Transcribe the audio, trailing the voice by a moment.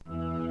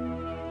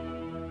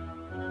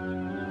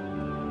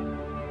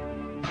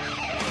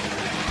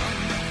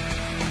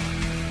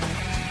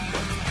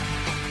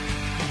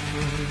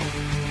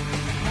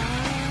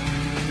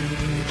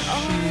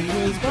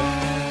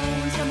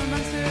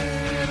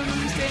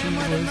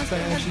was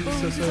bad,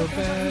 she's so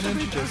bad,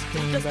 and she just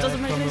came back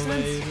from LA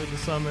with the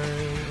summer.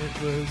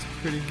 It was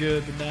pretty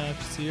good, but now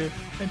she's here,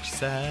 and she's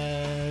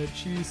sad.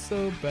 She's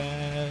so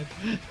bad.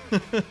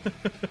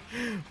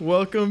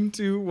 Welcome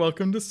to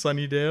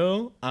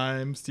Sunnydale.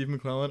 I'm Steve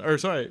McClellan.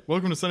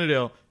 Welcome to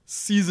Sunnydale,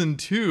 Season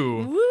 2.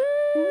 Woo!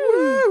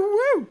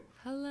 Woo!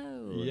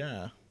 Hello.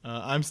 Yeah.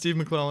 I'm Steve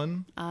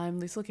McClellan. I'm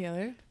Lisa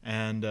Kaler.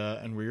 And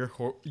we're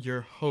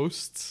your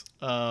hosts.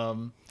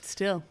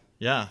 Still.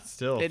 Yeah,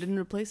 still. They didn't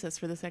replace us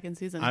for the second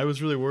season. I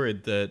was really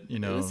worried that,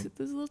 There's a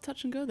little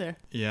touch and go there.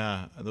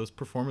 Yeah, those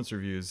performance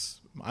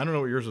reviews. I don't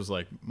know what yours was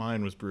like.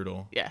 Mine was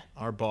brutal. Yeah.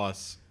 Our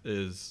boss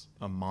is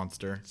a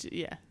monster.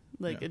 Yeah.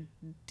 A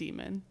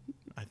demon.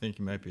 I think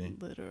he might be.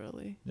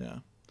 Literally. Yeah.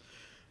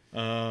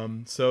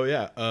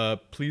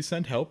 Please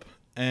send help.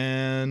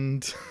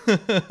 And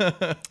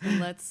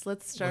let's start.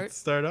 Let's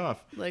start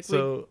off.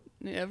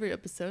 Every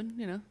episode,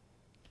 Do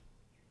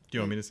you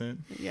want me to say it?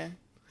 Yeah.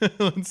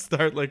 Let's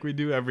start like we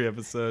do every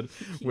episode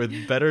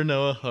with Better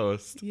Know a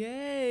Host.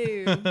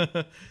 Yay.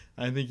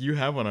 I think you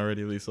have one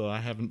already, Lisa. I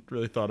haven't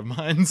really thought of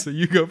mine, so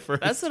you go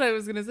first. That's what I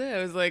was going to say.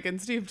 I was like,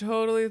 and Steve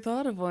totally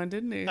thought of one,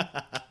 didn't he?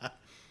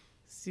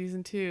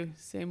 Season 2,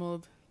 same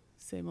old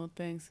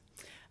things.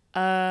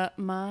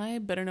 My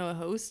Better Know a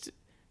Host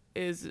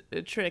is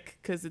a trick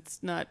because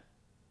it's not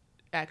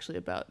actually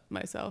about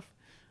myself.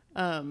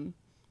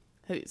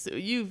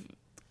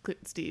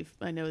 Steve,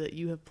 I know that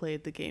you have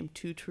played the game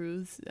Two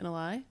Truths and a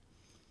Lie.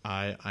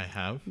 I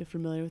have. You're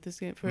familiar with this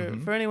game?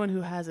 For anyone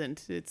who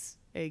hasn't, it's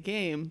a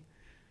game,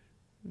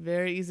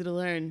 very easy to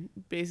learn.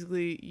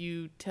 Basically,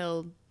 you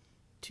tell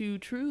two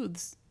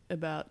truths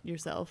about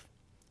yourself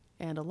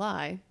and a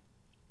lie,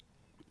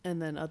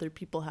 and then other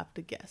people have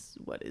to guess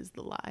what is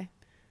the lie.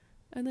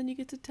 And then you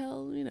get to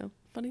tell,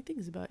 funny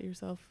things about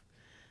yourself.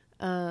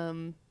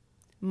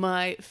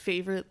 My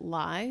favorite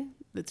lie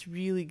that's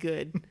really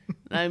good.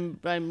 I'm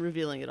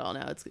revealing it all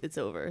now. It's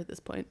over at this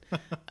point.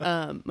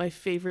 My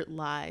favorite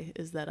lie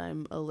is that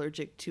I'm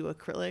allergic to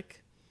acrylic.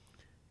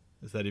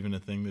 Is that even a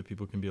thing that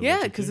people can be allergic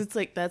to? Yeah, because it's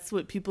like that's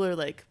what people are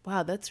like,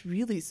 wow, that's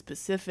really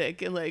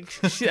specific. And like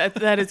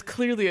that is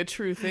clearly a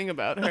true thing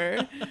about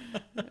her.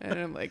 And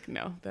I'm like,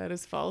 no, that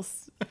is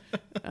false.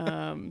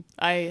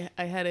 I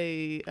had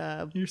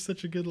a... You're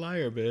such a good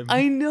liar, babe.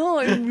 I know.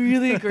 I'm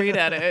really great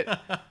at it.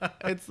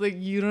 It's like,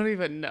 you don't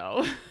even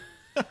know.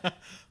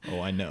 Oh,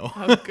 I know.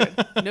 How good.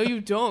 No,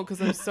 you don't,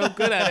 because I'm so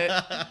good at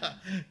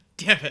it.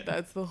 Damn it.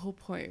 That's the whole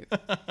point.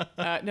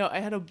 No, I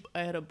had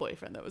a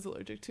boyfriend that was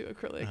allergic to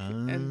acrylic,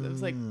 and it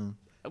was like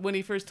when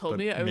he first told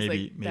me, I was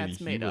like, "That's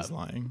made up." Maybe he was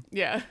lying.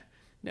 Yeah,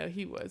 no,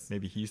 he was.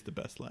 Maybe he's the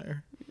best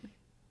liar.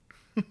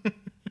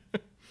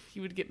 He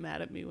would get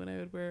mad at me when I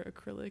would wear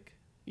acrylic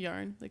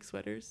yarn, like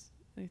sweaters,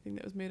 anything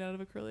that was made out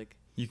of acrylic.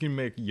 You can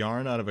make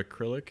yarn out of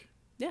acrylic?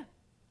 Yeah.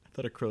 I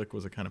thought acrylic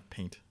was a kind of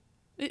paint.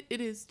 It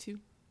is too.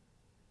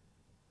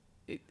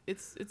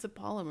 It's a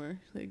polymer.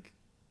 Like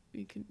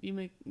you can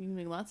make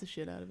lots of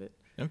shit out of it.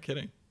 No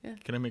kidding. Yeah.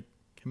 Can I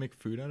make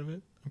food out of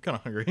it? I'm kind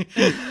of hungry.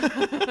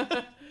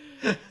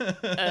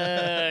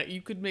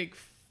 You could make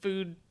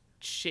food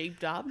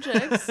shaped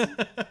objects.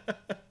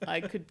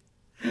 I could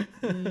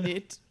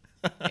knit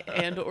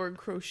and or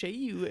crochet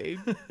you a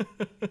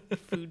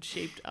food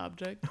shaped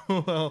object.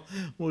 Well,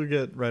 we'll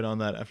get right on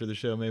that after the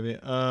show, maybe.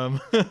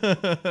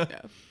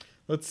 Yeah.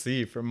 Let's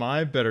see. For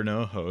my Better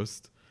Know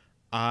host,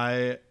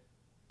 I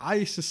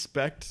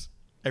suspect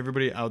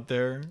everybody out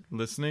there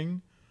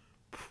listening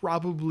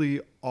probably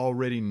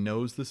already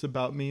knows this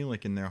about me,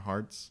 like in their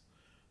hearts.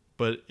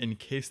 But in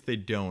case they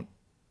don't,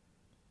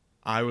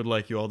 I would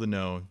like you all to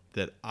know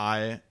that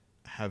I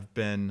have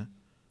been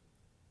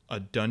a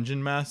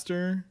dungeon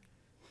master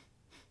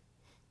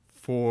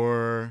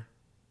for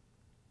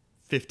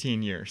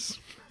 15 years.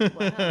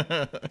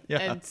 Wow. Yeah.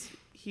 And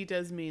he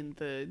does mean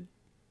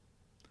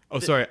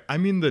sorry. I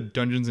mean the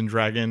Dungeons and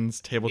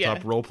Dragons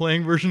tabletop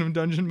role-playing version of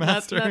Dungeon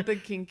Master. Not the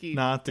kinky.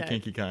 Not the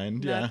kinky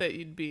kind. Not that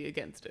you'd be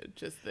against it.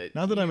 Just that.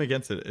 Not that I'm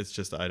against it. It's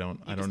just I don't.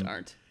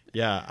 Aren't.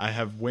 Yeah, I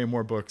have way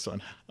more books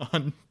on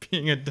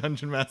being a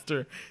dungeon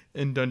master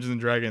in Dungeons and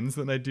Dragons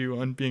than I do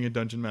on being a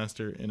dungeon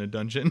master in a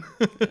dungeon.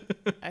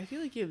 I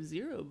feel like you have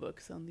 0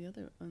 books on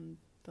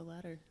the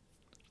latter.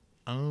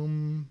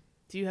 Do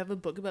you have a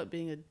book about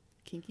being a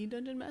kinky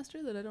dungeon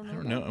master that I don't know? I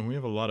don't know. And we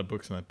have a lot of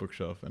books on that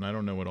bookshelf, and I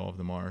don't know what all of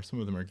them are. Some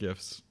of them are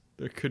gifts.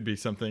 There could be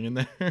something in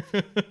there.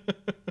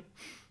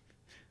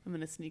 I'm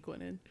gonna sneak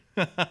one in,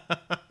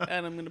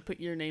 and I'm gonna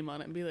put your name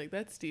on it and be like,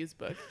 "That's Steve's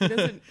book." He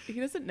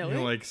doesn't know it.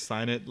 Like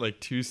sign it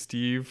like to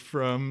Steve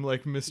from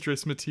like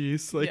Mistress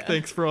Matisse. Like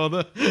thanks for all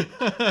the.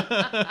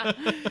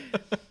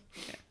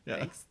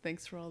 Yeah.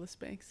 Thanks for all the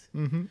spanks.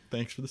 Mm-hmm.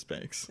 Thanks for the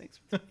spanks. Thanks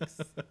for the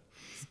spanks.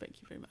 Spank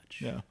you very much.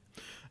 Yeah.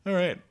 All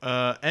right.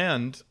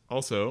 And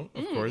also,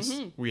 of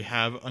course, we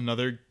have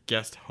another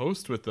guest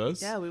host with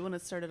us. Yeah, we want to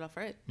start it off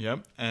right.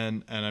 Yep.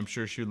 And I'm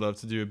sure she would love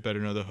to do a Better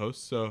Know the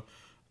Host. So,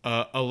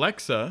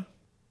 Alexa,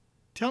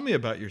 tell me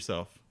about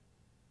yourself.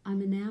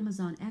 I'm an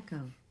Amazon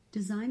Echo,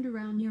 designed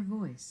around your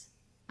voice.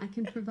 I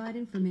can provide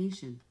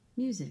information,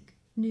 music,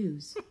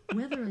 news,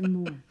 weather, and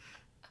more.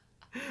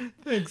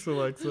 Thanks,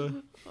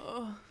 Alexa.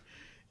 Oh.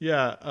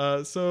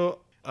 Yeah. So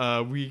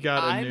we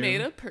got. I made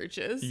a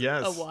purchase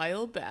Yes. a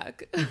while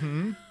back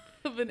Mm-hmm.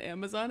 of an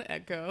Amazon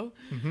Echo.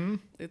 Mm-hmm.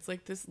 It's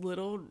like this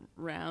little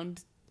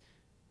round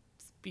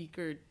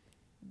speaker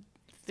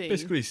thing.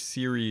 Basically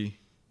Siri,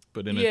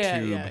 but in a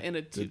tube. Yeah, in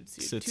a that tube.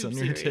 sits tube on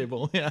your Siri.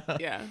 table. Yeah.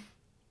 Yeah.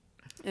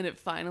 And it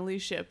finally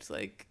shipped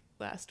like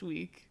last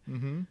week.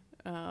 Mm-hmm.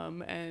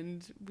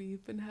 And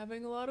we've been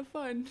having a lot of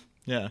fun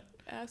Yeah.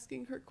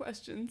 asking her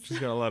questions. She's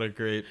got a lot of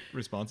great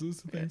responses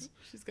to Yeah, things.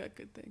 she's got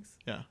good things.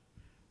 Yeah.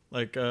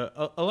 Like,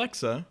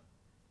 Alexa,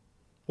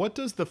 what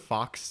does the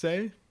fox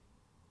say?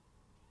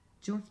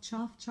 Jorf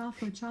choff choff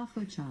choff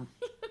choff.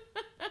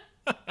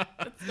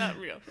 That's not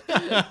real.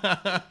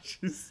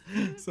 She's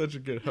such a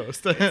good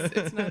host.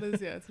 It's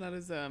not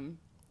as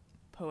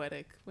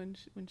poetic when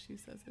she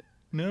says it.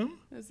 No?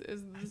 As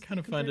kind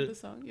of compared find to it- the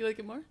song. You like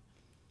it more?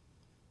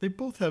 They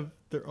both have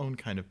their own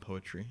kind of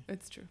poetry.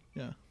 It's true.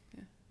 Yeah.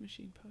 Yeah,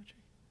 machine poetry.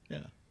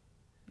 Yeah.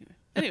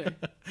 Anyway,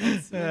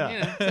 that's,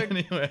 Yeah.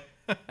 anyway,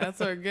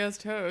 that's our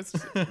guest host.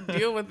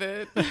 Deal with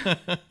it.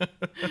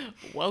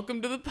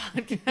 Welcome to the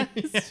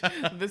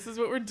podcast. This is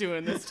what we're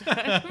doing this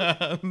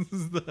time. This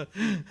is the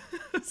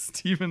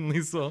Stephen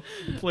Liesel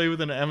play with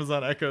an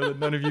Amazon Echo that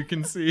none of you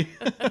can see.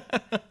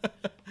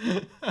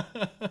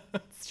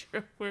 It's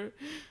true.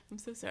 I'm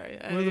so sorry.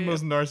 We're the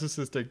most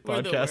narcissistic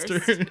We're the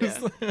podcasters.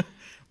 worst,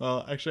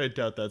 Well, actually, I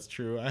doubt that's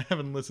true. I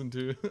haven't listened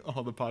to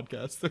all the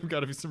podcasts. There've got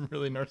to be some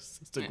really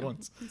narcissistic Yeah,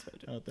 ones that's fine,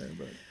 too. out there.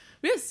 But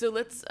Yeah, so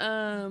let's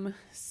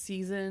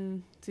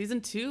season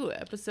 2,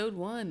 episode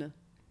 1.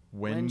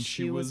 when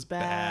she was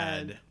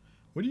bad.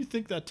 What do you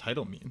think that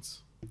title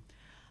means?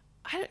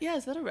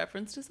 Is that a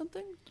reference to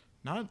something?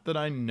 Not that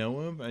I know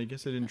of. I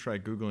guess I didn't try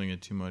Googling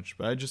it too much,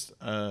 but I just,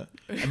 I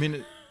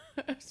mean,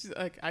 She's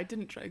like, I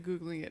didn't try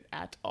Googling it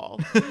at all.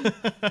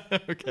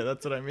 okay,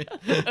 that's what I mean.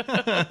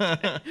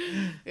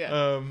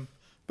 Yeah.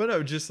 But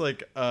no, just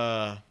like,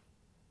 I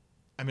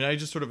mean, I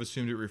just sort of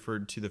assumed it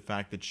referred to the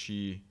fact that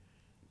she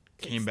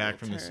came Takes back the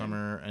from the turn.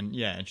 summer, and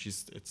yeah, and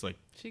it's like,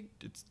 She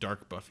it's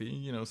dark Buffy,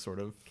 you know, sort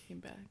of. came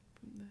back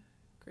from the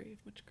grave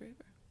much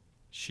graver.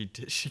 She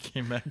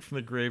came back from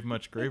the grave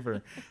much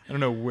graver. I don't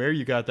know where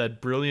you got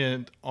that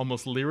brilliant,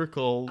 almost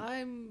lyrical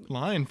I'm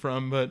line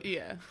from, but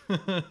yeah.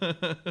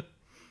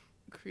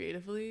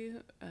 Creatively,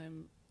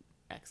 I'm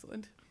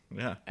excellent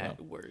yeah. at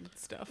word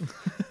stuff.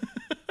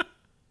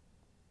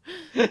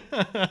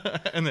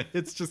 And the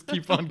hits just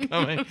keep on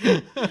coming.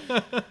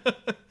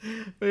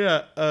 But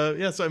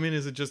yeah. So I mean,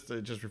 it just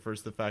refers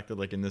to the fact that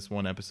like in this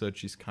one episode,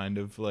 she's kind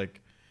of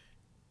like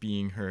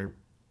being her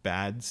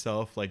bad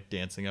self, like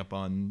dancing up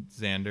on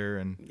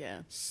Xander and Yeah.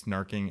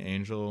 snarking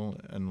Angel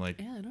and like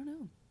Yeah, I don't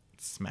know.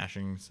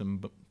 smashing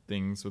some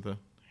things with a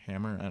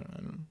hammer. I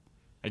don't know.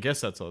 I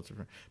guess that's all it's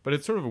referring. But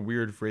it's sort of a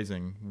weird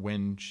phrasing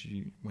when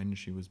she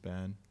was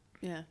bad.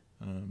 Yeah.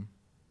 Um,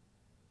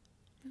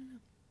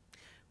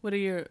 What are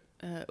your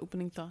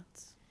opening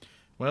thoughts?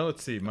 Well,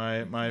 let's see.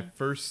 My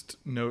first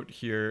note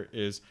here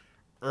is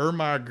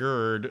Irma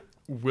Gerd.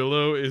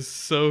 Willow is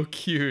so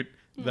cute.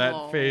 That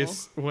Aw.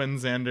 face when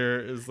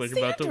Xander is like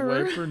about to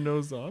Xander. wipe her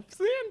nose off.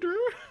 Xander.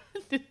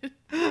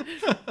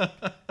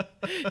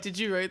 Did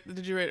you write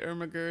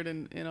Irma Gerd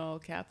in all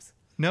caps?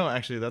 No,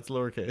 actually, that's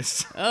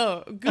lowercase.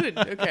 Oh, good.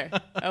 Okay.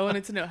 I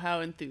wanted to know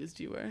how enthused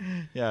you were.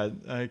 Yeah,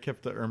 I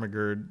kept the Irma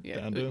Gerd Yeah,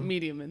 down to.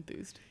 medium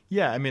enthused.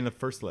 Yeah, I mean the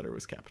first letter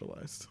was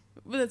capitalized.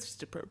 But that's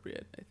just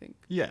appropriate, I think,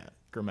 Yeah,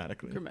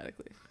 grammatically.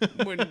 grammatically,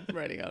 when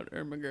writing out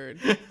Irma Gerd,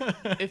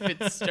 if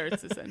it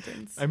starts a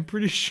sentence. I'm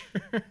pretty sure.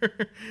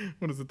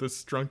 What is it? The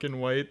Strunken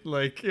White?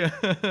 Like,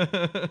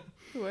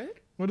 What?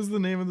 what is the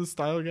name of the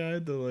style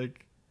guide? The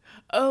like.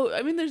 Oh,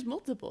 I mean, there's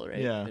multiple, right?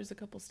 Yeah. There's a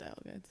couple style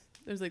guides.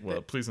 There's like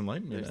Well, please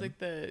enlighten me. there's Then. like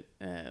the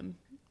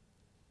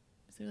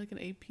is there like an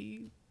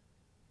AP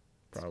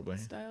Probably.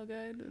 style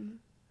guide? And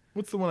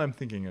What's the one I'm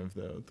thinking of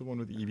though? The one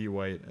with Evie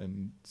White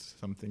and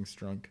something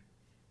Strunk.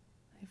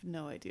 I have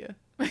no idea.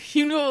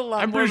 You know a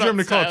lot I'm more pretty sure I'm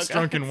about gonna call it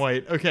style Strunken guides.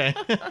 White. Okay.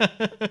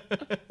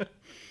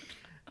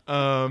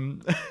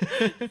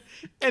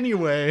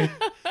 Anyway,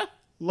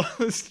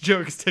 this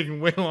joke is taking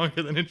way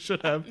longer than it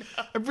should have.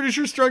 I'm pretty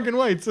sure Strunken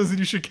White says that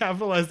you should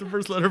capitalize the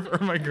first letter of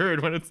Irma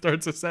Gerd when it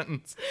starts a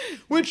sentence.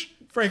 Which,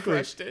 frankly,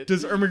 Crushed it.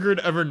 does Irma Gerd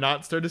ever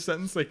not start a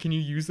sentence? Like, can you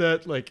use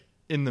that like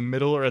in the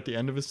middle or at the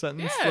end of a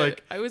sentence? Yeah,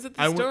 Like, I was at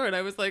the I w- store and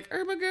I was like,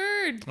 Irma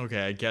Gerd.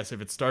 okay, I guess if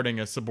it's starting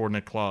a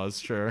subordinate clause,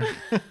 sure.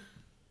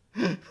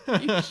 You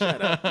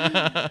shut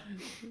up.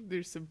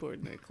 There's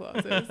subordinate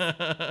clauses.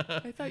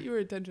 I thought you were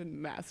a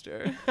dungeon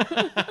master.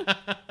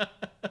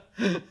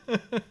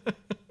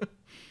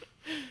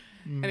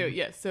 Anyway,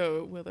 yeah,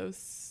 so Willow's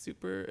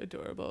super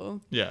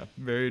adorable. Yeah,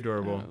 very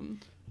adorable.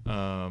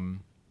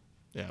 Um,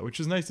 Yeah, which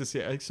is nice to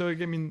see. So, I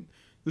mean,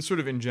 this sort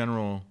of in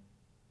general,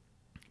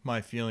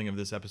 my feeling of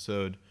this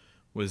episode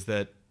was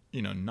that,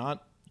 you know,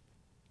 not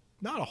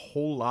a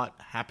whole lot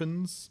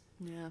happens,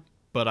 yeah.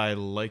 but I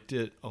liked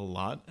it a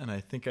lot. And I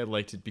think I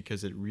liked it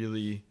because it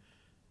really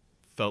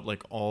felt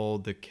like all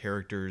the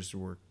characters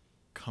were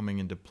coming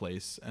into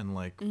place and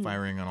like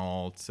firing on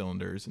all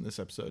cylinders in this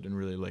episode and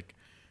really like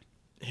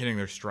hitting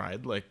their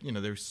stride. Like, you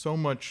know, there's so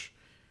much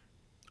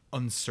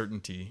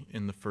uncertainty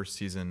in the first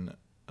season.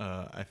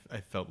 I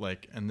felt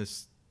like, and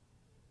this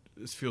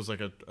feels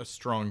like a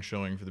strong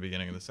showing for the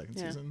beginning of the second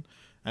season.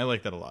 I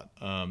like that a lot.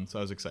 So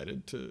I was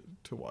excited to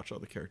watch all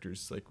the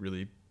characters like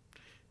really,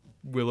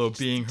 Willow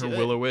being her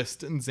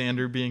Willowist and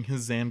Xander being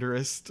his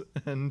Xanderist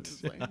and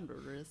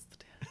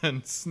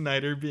and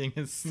Snyder being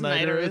his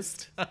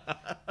Snyderist.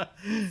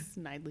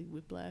 Snidely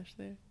Whiplash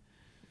there.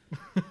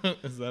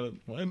 Is that a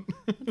what?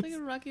 It's like a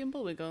Rocky and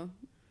Bullwinkle.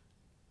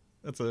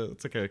 It's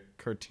like a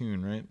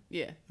cartoon, right?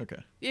 Yeah.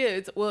 Okay. Yeah,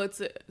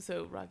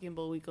 so Rocky and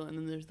Bullwinkle, and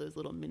then there's those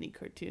little mini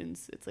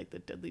cartoons. It's like the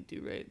Deadly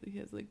Do-Right. He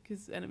has like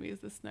his enemy is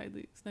the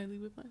Snidely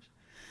Whiplash.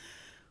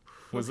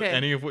 Was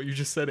any of what you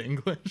just said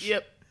English?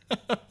 Yep.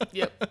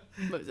 Yep.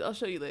 But I'll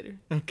show you later.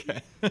 Okay.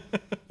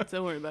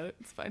 Don't worry about it.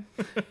 It's fine.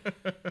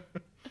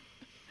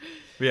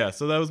 Yeah,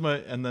 so that was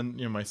and then,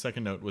 you know, my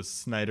second note was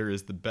Snyder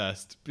is the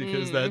best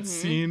because that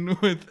scene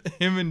with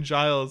him and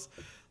Giles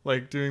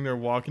like doing their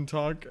walk and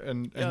talk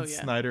and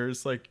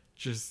Snyder's like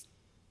just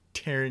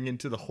tearing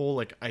into the whole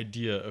like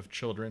idea of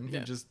children. He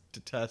just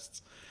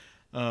detests.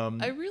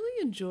 I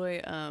really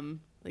enjoy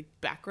like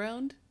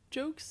background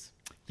jokes.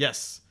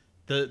 Yes.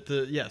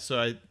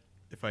 So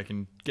if I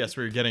can guess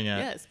where you're getting at.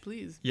 Yes,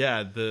 please.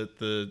 Yeah,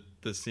 the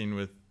scene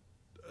with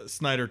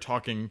Snyder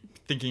thinking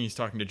he's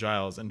talking to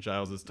Giles, and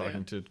Giles is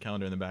talking to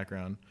Calendar in the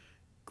background.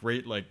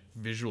 Great, like,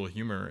 visual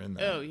humor in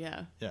that. Oh,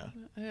 yeah. Yeah.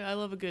 I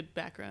love a good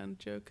background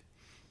joke.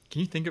 Can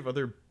you think of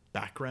other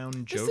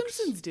background jokes? The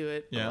Simpsons do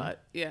it a lot.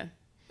 Yeah.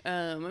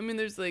 I mean,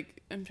 there's,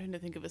 like, I'm trying to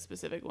think of a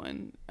specific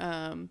one.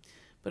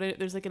 But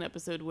there's, like, an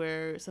episode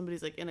where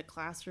somebody's, like, in a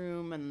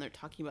classroom, and they're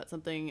talking about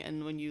something,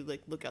 and when you,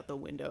 like, look out the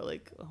window,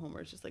 like,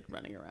 Homer's just, like,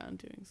 running around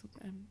doing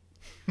something.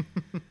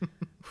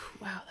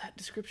 Wow, that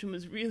description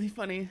was really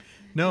funny.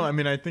 No, I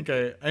mean, I think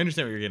I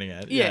understand what you're getting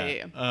at.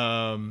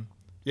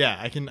 Yeah.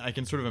 I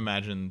can sort of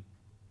imagine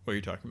what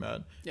you're talking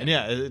about.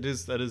 Yeah. And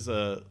that is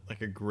a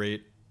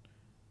great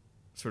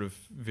sort of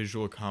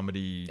visual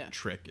comedy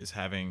trick is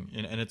having,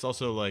 and it's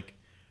also like,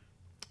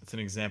 it's an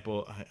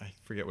example, I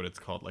forget what it's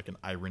called, like an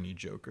irony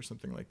joke or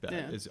something like that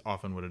is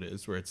often what it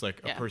is, where it's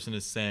like a person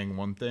is saying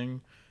one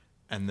thing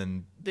and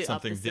then the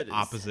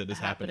opposite is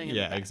happening.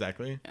 Yeah,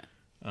 exactly.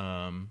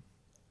 Yeah.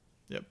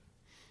 Yep.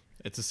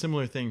 It's a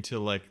similar thing to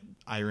like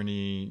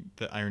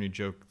the irony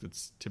joke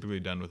that's typically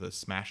done with a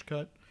smash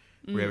cut,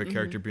 where you have a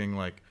character being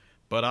like,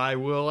 but I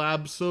will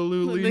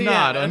absolutely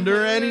not,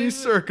 under any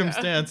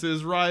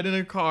circumstances, ride in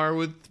a car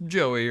with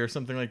Joey or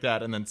something like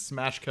that, and then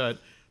smash cut,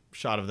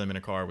 shot of them in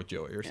a car with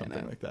Joey or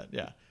something like that.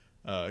 Yeah.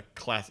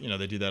 You know,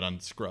 they do that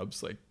on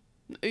Scrubs, like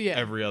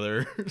every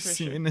other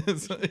scene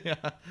is,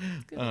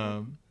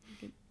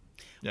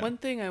 Yeah. One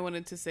thing I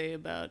wanted to say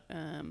about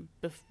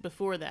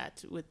before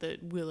that, with the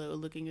Willow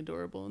looking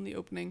adorable in the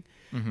opening,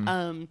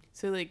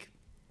 so like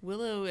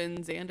Willow and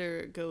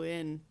Xander go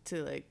in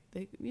to like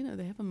they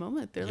have a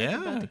moment, they're like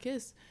about to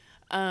kiss.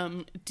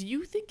 Do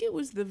you think it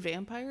was the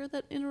vampire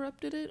that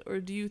interrupted it,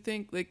 or do you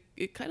think like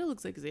it kind of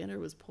looks like Xander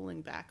was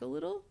pulling back a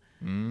little?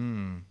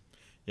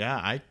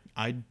 Yeah,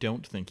 I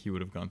don't think he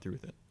would have gone through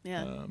with it.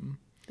 Yeah,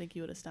 think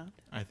he would have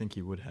stopped. I think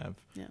he would have.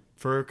 Yeah,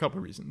 for a couple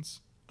of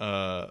reasons.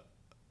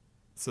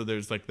 So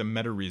there's like the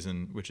meta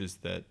reason, which is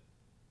that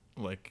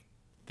like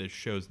the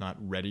show's not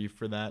ready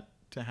for that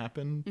to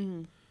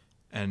happen,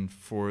 and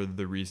for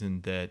the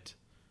reason that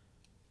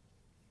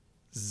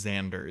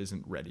Xander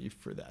isn't ready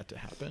for that to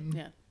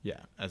happen.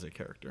 Yeah, as a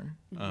character.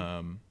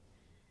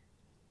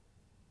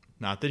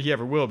 Not that he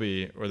ever will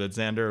be, or that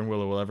Xander and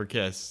Willow will ever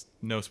kiss.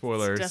 No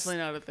spoilers. It's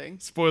definitely not a thing.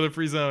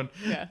 Spoiler-free zone.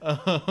 Yeah.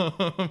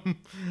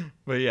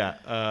 But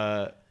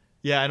yeah.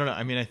 Yeah, I don't know.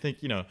 I mean, I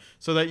think, you know,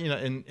 so that, you know,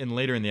 in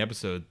later in the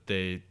episode,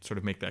 they sort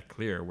of make that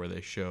clear where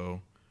they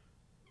show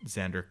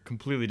Xander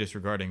completely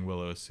disregarding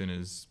Willow as soon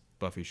as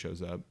Buffy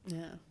shows up.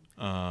 Yeah.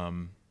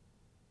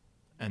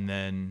 And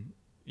then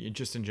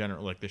just in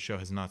general, like the show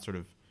has not sort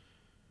of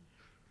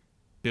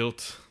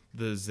built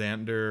the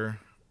Xander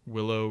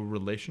Willow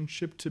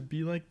relationship to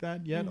be like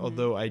that yet.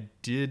 Although I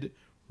did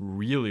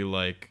really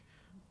like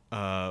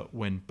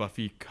when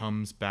Buffy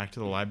comes back to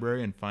the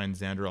library and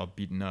finds Xander all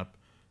beaten up,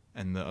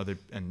 and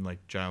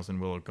like Giles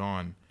and Willow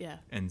gone. Yeah.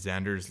 And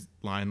Xander's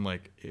line,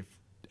 like, if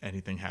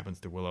anything happens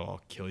to Willow,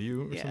 I'll kill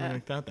you, or something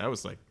like that. That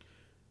was like,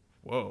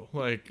 whoa,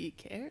 like he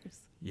cares.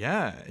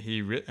 Yeah,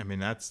 I mean,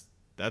 that's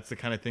the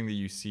kind of thing that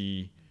you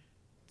see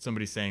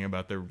somebody saying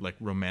about their like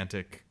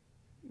romantic,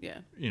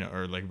 you know,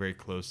 or like very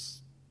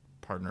close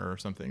partner or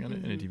something in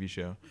a TV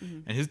show.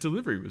 And his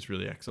delivery was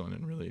really excellent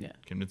and really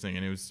convincing,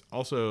 and it was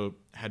also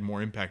had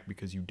more impact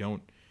because you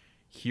don't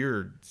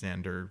hear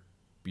Xander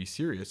be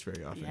serious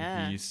very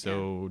often. He's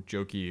so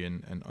jokey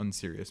and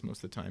unserious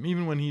most of the time.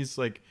 Even when he's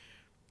like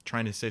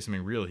trying to say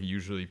something real, he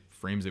usually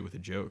frames it with a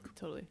joke.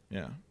 Totally.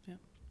 Yeah.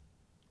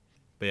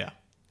 But yeah,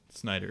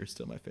 Snyder is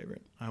still my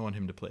favorite. I want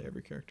him to play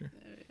every character.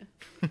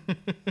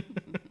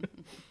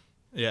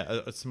 Yeah,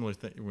 a similar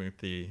thing with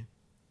the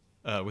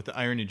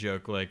irony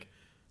joke. Like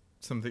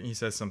he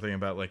says something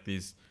about like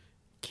these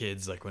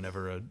kids, like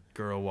whenever a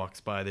girl walks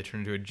by, they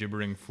turn into a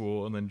gibbering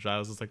fool, and then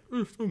Giles is like,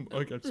 I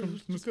got some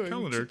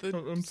calendar.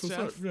 I'm so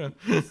sorry. Yeah.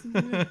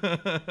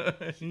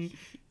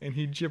 and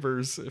he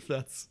gibbers. Is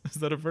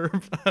that a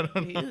verb? I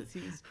don't know.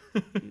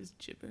 He's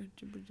jabber.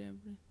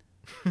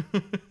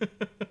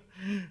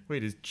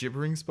 Wait, is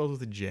gibbering spelled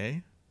with a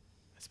J?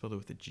 I spelled it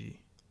with a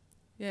G.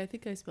 Yeah, I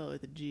think I spell it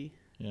with a G.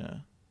 Yeah.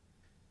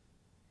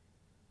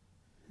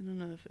 I don't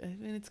know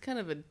it's kind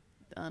of an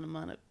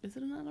onomatopoeia. Is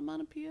it an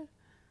onomatopoeia?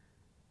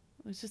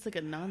 It's just like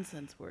a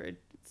nonsense word.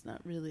 It's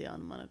not really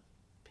onomatopoeia.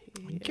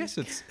 I guess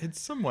it's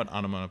somewhat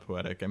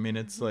onomatopoetic. I mean,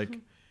 it's like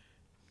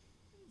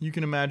you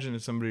can imagine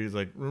if somebody's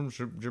like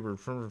gibber.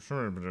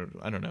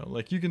 I don't know.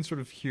 Like you can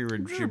sort of hear a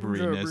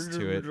gibberiness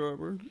to it.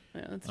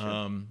 Yeah, that's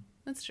true.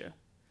 That's true.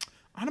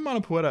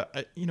 Onomatopoeia.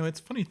 It's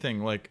a funny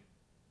thing. Like,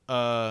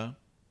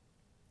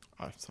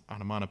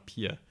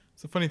 onomatopoeia.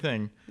 It's a funny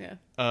thing. Yeah.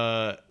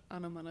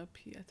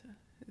 Onomatopoeia.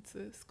 It's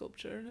a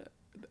sculpture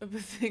of a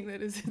thing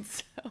that is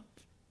itself.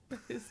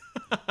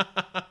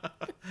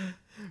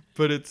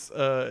 But it's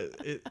have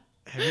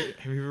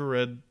you ever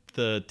read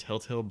The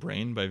Telltale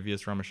Brain by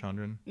V.S.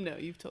 Ramachandran? No,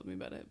 you've told me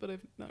about it, but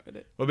I've not read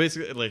it. Well,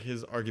 basically, like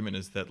his argument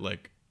is that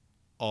like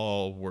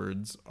all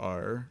words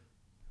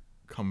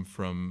come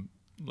from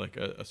like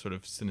a sort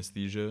of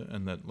synesthesia,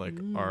 and that like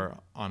are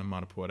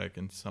onomatopoetic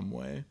in some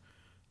way,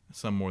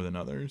 some more than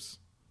others.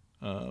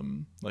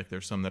 Like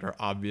there's some that are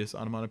obvious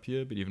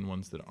onomatopoeia, but even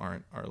ones that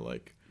aren't are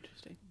like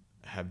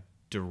have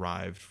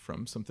derived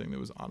from something that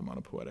was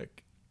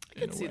onomatopoetic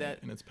in a way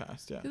in its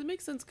past. Yeah, it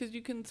makes sense because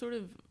you can sort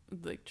of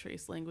like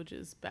trace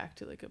languages back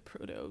to like a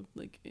proto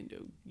like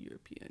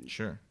Indo-European.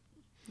 Sure.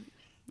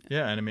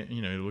 Yeah, and I mean,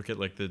 you look at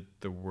like the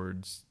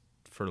words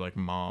for like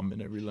mom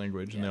in every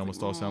language, and they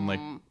almost all sound like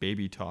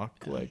baby talk.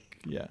 Yeah. Like,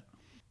 yeah.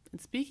 And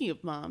speaking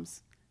of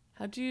moms,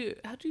 how do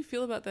you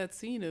feel about that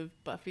scene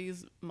of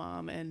Buffy's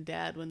mom and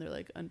dad when they're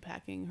like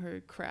unpacking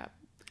her crap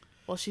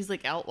while she's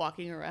like out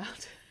walking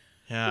around?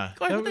 Yeah,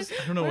 I don't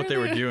know what they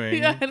were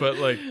doing, but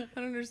like I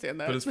don't understand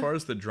that. But as far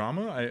as the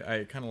drama,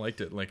 I kind of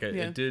liked it. Like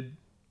it did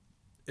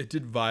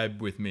vibe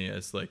with me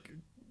as like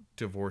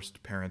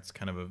divorced parents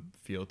kind of a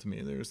feel to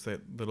me. There's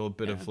that little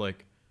bit of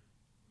like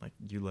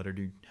you let her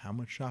do how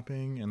much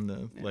shopping, and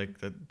the like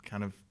that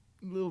kind of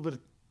little bit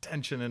of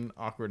tension and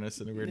awkwardness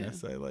and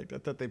weirdness. I liked. I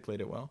thought they played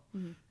it well.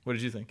 Mm-hmm. What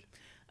did you think?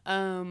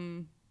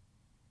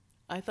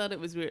 I thought it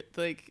was weird.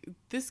 Like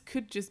this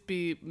could just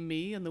be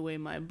me and the way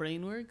my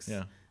brain works.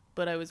 Yeah.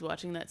 But I was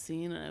watching that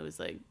scene and I was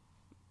like,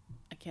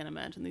 I can't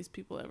imagine these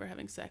people ever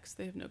having sex.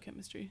 They have no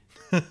chemistry.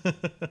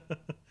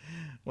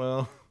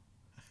 Well,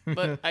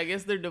 but I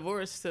guess they're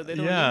divorced, so they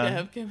don't need to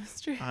have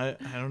chemistry. I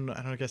don't know.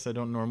 I guess I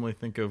don't normally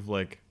think of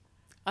like.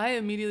 I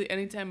immediately,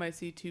 anytime I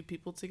see two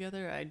people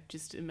together, I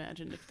just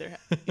imagine if they're,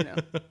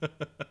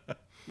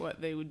 what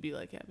they would be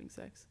like having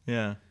sex.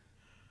 Yeah.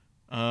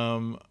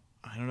 I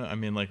don't know. I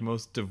mean, like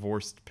most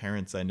divorced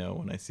parents I know,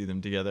 when I see them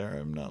together,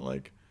 I'm not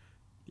like,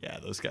 yeah,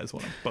 those guys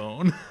want to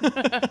bone.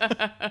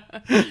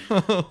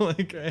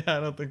 Like, I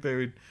don't think they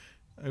would.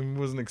 I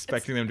wasn't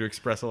expecting them to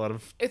express a lot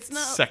of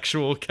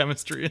sexual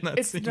chemistry in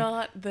that scene. It's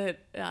not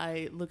that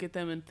I look at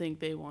them and think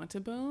they want to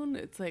bone.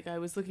 It's like I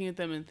was looking at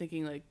them and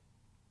thinking, like,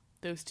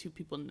 those two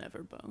people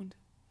never boned.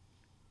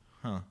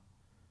 Huh.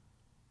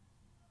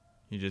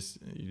 You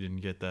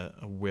didn't get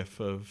a whiff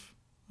of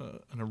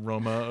an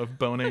aroma of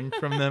boning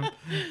from them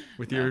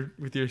with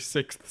your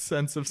sixth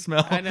sense of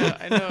smell. I know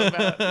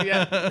about,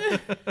 yeah.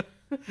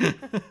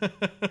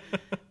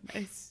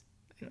 Nice.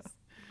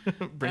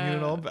 Bringing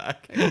it all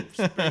back.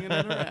 Just bringing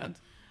it around.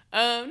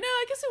 No,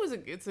 I guess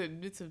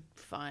it's a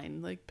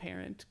fine like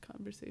parent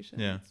conversation.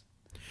 Yeah.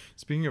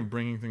 Speaking of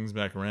bringing things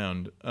back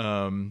around,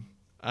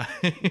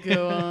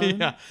 Go on.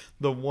 Yeah,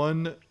 the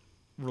one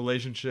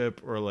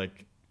relationship or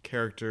like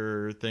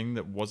character thing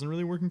that wasn't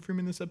really working for me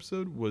in this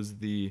episode was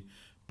the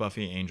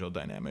Buffy Angel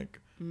dynamic,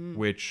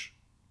 which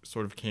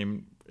sort of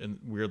came in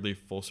weirdly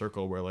full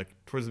circle, where like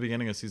towards the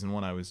beginning of season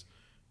 1 I was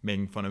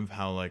making fun of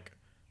how like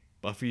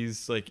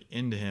Buffy's like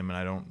into him and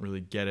I don't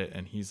really get it,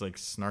 and he's like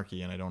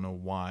snarky and I don't know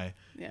why.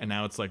 Yeah. And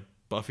now it's like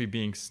Buffy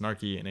being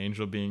snarky and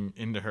Angel being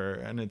into her,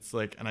 and it's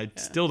like, and I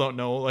still don't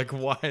know like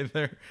why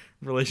their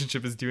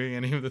relationship is doing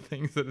any of the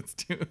things that it's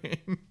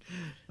doing.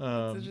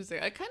 It's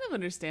interesting. I kind of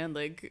understand,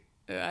 like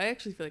I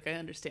actually feel like I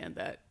understand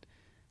that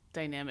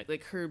dynamic,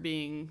 like her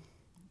being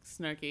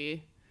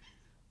snarky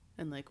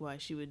and like why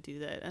she would do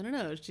that. I don't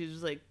know. She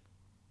was like,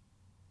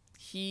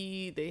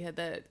 they had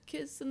that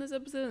kiss in this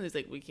episode and he's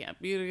like, we can't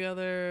be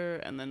together,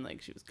 and then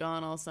like she was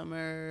gone all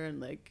summer,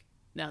 and like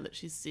now that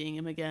she's seeing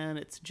him again,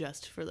 it's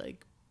just for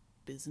like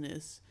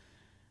business,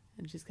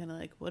 and she's kind of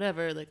like,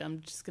 whatever, like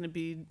I'm just gonna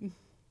be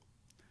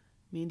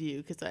mean to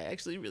you because I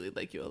actually really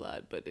like you a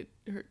lot, but it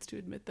hurts to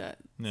admit that.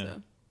 Yeah.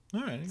 So,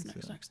 all right.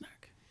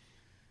 Snark.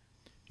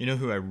 You know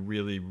who I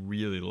really,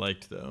 really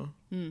liked though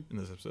in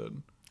this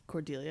episode?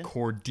 Cordelia.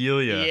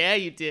 Yeah,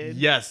 you did.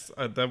 Yes,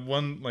 that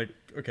one. Like,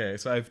 okay,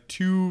 so I have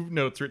 2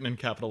 notes written in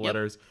capital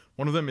letters.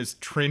 One of them is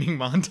training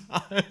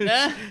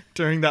montage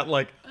during that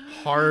like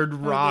hard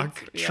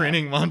rock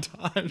training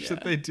montage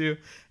that they do.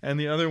 And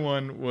the other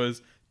one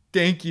was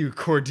thank you,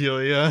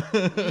 Cordelia.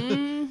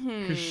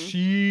 Because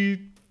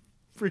she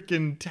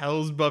freaking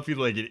tells Buffy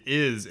like it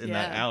is in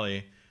that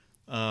alley.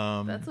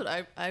 That's what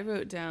I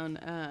wrote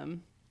down.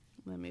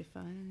 Let me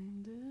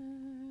find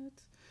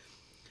it.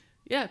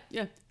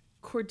 Yeah.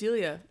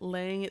 Cordelia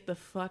laying it the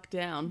fuck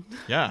down.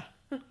 Yeah.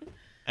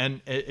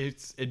 And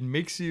it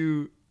makes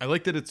you, I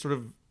like that it's sort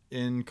of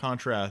in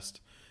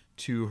contrast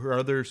to her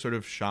other sort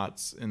of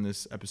shots in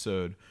this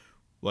episode,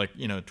 like,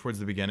 you know, towards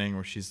the beginning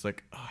where she's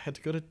like, oh, I had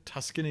to go to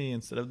Tuscany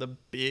instead of the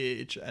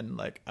beach, and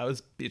like I was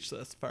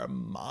beachless for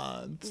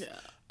months.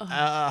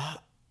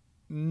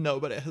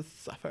 Nobody has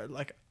suffered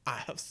like I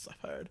have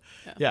suffered.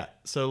 Yeah.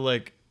 So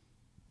like,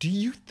 do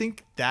you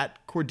think that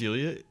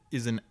Cordelia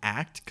is an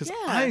act? Because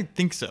I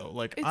think so.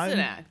 Like, it's an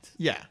act.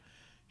 Yeah.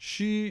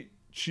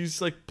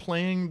 She's like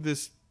playing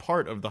this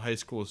part of the high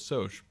school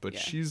soch, but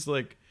she's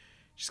like,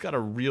 she's got a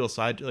real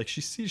side. Like, she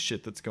sees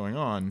shit that's going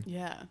on.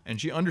 Yeah. And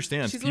she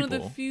understands She's people.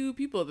 one of the few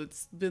people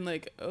that's been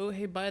like, oh,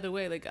 hey, by the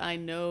way, like, I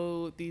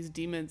know these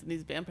demons and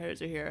these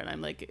vampires are here, and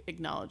I'm like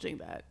acknowledging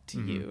that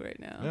to you right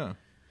now. Yeah.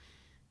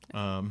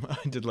 I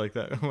did like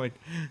that. I'm like,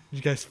 did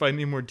you guys find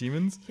any more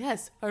demons?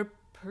 Yes, our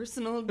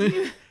personal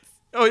demons.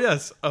 Oh,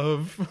 yes,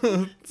 of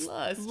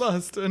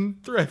Lust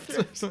and thrift.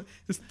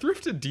 Is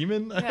thrift a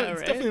demon? Yeah, it's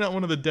right? definitely not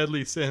one of the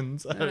deadly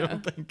sins, I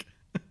don't think.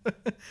 I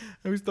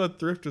always thought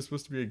thrift was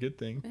supposed to be a good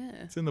thing.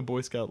 Yeah. It's in the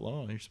Boy Scout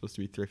law. You're supposed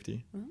to be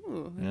thrifty.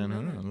 Oh, I don't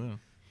know.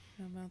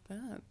 How about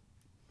that?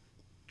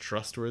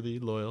 Trustworthy,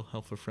 loyal,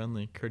 helpful,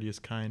 friendly, courteous,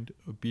 kind,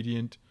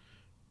 obedient,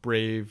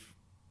 brave,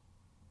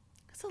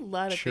 That's a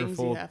lot of cheerful, things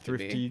you have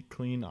thrifty, to be.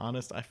 clean,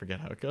 honest. I forget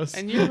how it goes.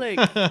 And you're like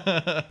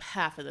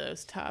half of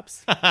those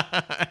tops.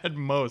 At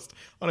most.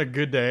 On a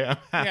good day, I'm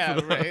half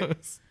of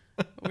those.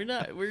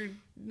 Right. We're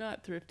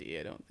not thrifty,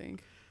 I don't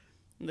think.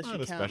 Unless Not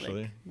you count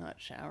especially. like not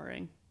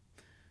showering.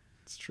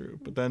 It's true.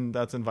 But then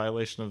that's in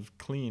violation of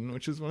clean,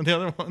 which is one of the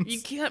other ones.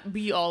 You can't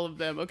be all of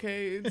them,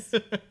 okay?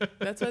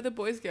 That's why the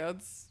Boy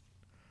Scouts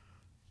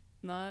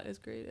not as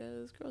great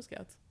as Girl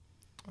Scouts.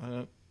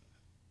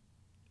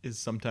 Is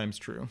sometimes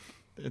true.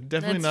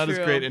 Definitely That's not true.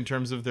 as great in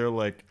terms of their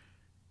like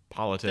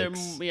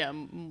politics.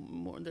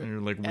 More and their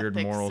like weird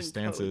ethics moral and codes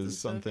and stances,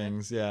 some stuff, yeah.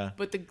 things. Yeah.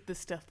 But the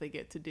stuff they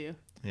get to do.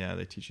 Yeah,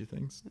 they teach you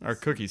things. Our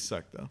cookies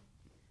suck though.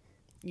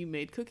 You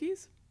made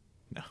cookies?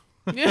 No.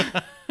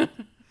 Yeah.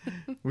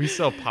 We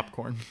sell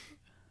popcorn.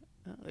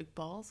 Like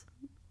balls?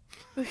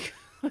 like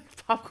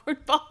popcorn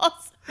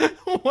balls?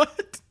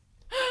 What?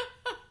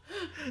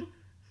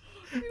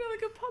 You know,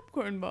 like a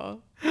popcorn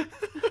ball.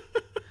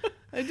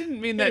 I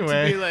didn't mean that to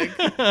Anyway.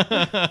 be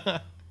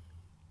like.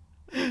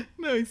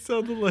 No, we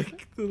sell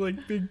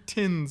the big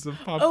tins of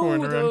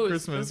popcorn around those.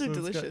 Christmas. Those are and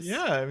it's got- delicious.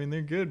 yeah, I mean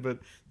they're good, but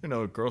they're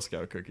no Girl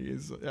Scout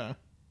cookies. Yeah.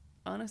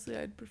 Honestly,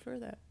 I'd prefer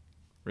that.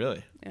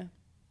 Really? Yeah.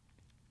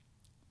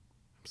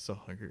 I'm so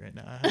hungry right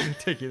now. I have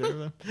to take either of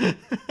them.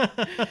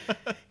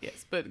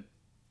 Yes, but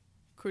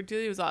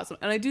Cordelia was awesome,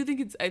 and I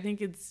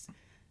think it's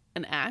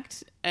an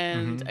act,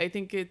 and I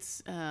think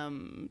it's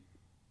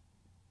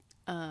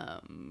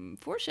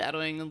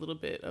foreshadowing a little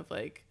bit of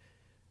like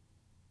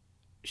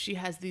she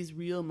has these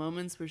real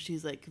moments where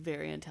she's like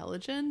very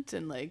intelligent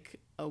and like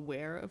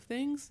aware of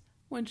things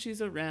when she's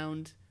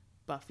around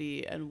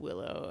Buffy and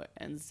Willow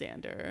and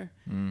Xander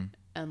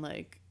and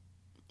like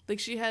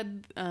she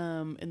had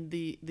in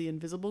the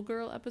Invisible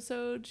Girl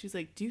episode, she's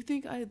like, do you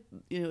think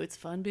it's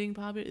fun being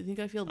popular? Do you think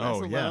I feel less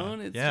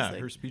alone? It's yeah. just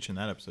like, Her speech in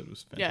that episode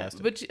was fantastic.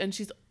 yeah, but and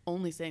she's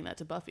only saying that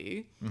to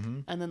Buffy,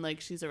 and then like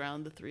she's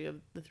around the three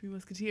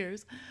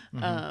Musketeers,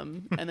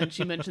 and then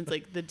she mentions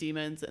like the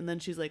demons, and then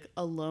she's like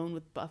alone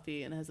with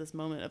Buffy and has this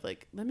moment of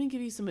like, let me give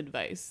you some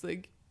advice,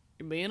 like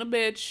you're being a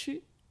bitch,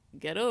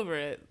 get over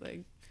it,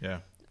 like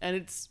yeah.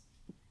 and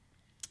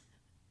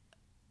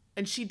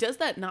she does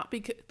that not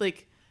because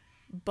like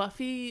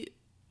Buffy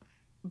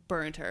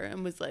burned her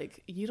and was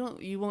like,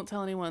 you won't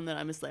tell anyone that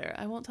I'm a Slayer.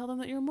 I won't tell them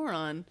that you're a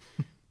moron.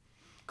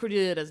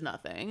 Cordelia does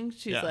nothing.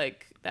 She's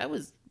like, that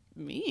was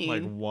mean.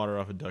 Like water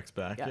off a duck's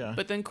back. Yeah.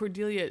 But then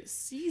Cordelia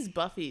sees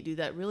Buffy do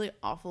that really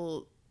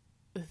awful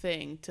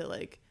thing to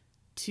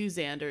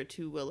Xander,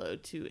 to Willow,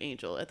 to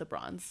Angel at the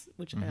Bronze,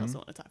 which I also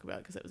want to talk about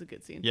because that was a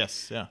good scene.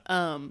 Yes. Yeah.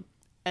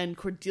 And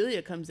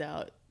Cordelia comes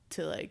out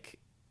to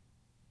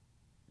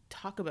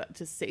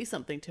to say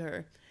something to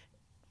her.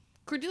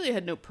 Cordelia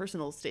had no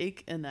personal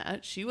stake in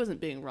that. She wasn't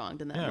being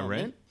wronged in that moment.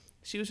 Right.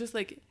 She was just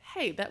like,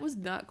 hey, that was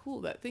not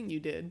cool, that thing you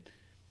did.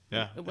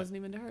 Yeah. It wasn't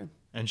even to her.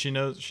 And she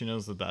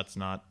knows that that's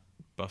not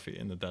Buffy,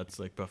 and that's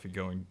like Buffy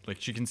going, like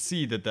she can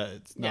see that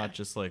it's not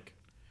just like,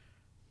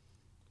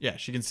 yeah,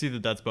 she can see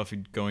that that's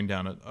Buffy going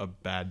down a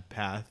bad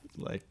path,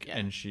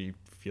 and she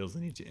feels the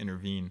need to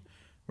intervene,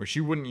 where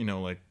she wouldn't,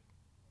 like,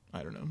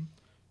 I don't know,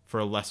 for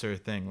a lesser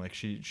thing, like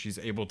she's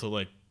able to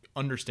like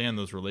understand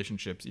those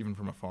relationships even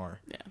from afar.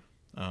 Yeah.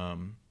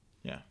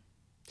 Yeah.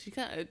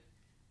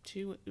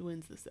 She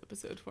wins this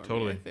episode for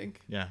Totally. me, I think.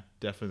 Yeah,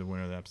 definitely the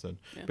winner of the episode.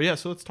 Yeah. But yeah,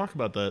 so let's talk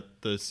about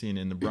the scene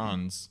in the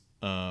Bronze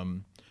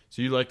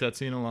So you like that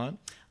scene a lot?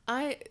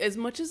 As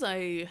much as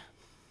I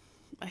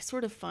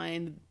sort of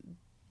find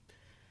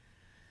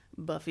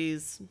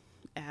Buffy's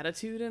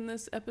attitude in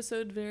this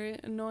episode very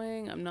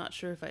annoying. I'm not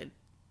sure if I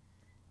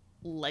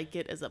like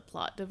it as a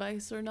plot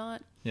device or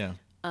not. Yeah.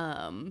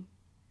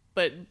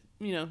 But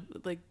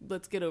like,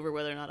 let's get over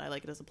whether or not I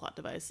like it as a plot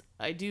device.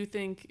 I do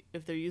think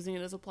if they're using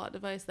it as a plot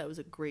device, that was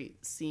a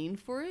great scene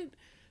for it,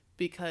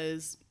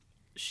 because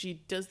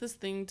she does this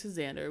thing to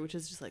Xander, which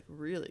is just like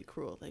really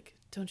cruel. Like,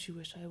 don't you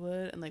wish I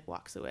would? And like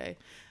walks away.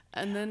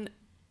 And then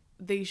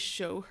they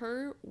show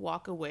her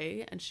walk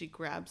away and she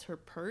grabs her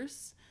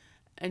purse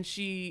and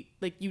she,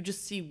 like, you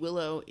just see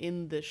Willow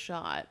in the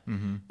shot.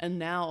 Mm-hmm. And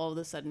now all of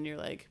a sudden you're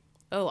like,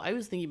 oh, I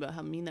was thinking about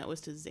how mean that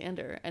was to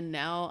Xander. And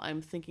now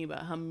I'm thinking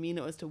about how mean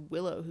it was to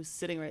Willow, who's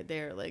sitting right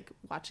there, like,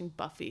 watching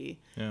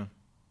Buffy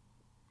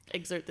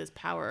exert this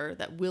power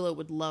that Willow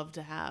would love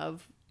to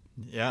have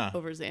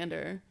over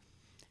Xander.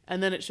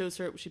 And then it shows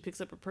her, she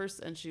picks up her purse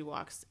and she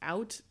walks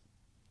out.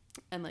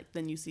 And, like,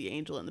 then you see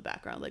Angel in the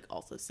background, like,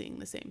 also seeing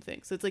the same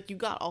thing. So it's like you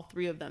got all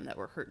three of them that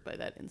were hurt by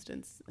that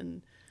instance.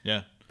 And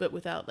but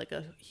without, like,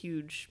 a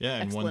huge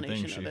and one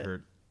explanation thing, she of it.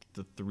 hurt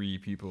the three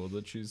people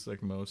that she's,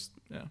 like, most.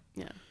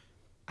 Yeah.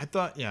 I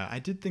thought, I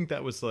did think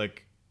that was,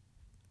 like,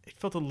 it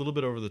felt a little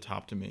bit over the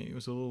top to me. It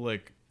was a little,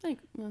 like,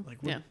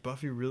 would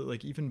Buffy really,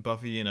 like, even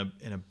Buffy in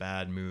a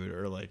bad mood,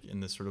 or, like, in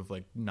this sort of,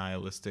 like,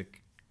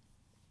 nihilistic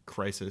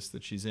crisis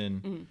that she's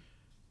in,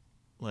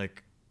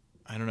 like,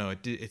 I don't know,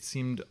 it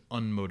seemed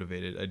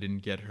unmotivated. I didn't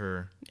get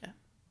her. Yeah.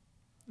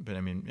 But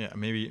I mean,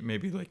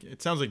 maybe like,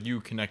 it sounds like you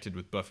connected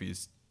with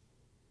Buffy's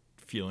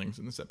feelings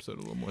in this episode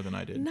a little more than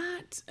I did.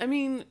 I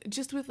mean,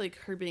 just with, like,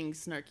 her being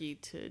snarky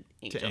to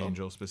Angel. To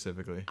Angel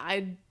specifically.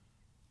 I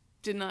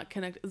did not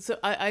connect. So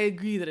I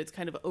agree that it's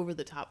kind of over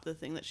the top, the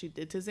thing that she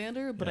did to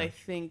Xander, but I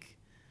think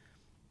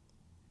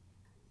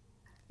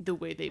the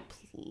way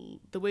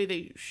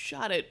they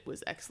shot it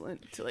was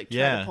excellent to, like,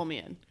 try to pull me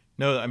in.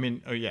 No, I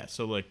mean,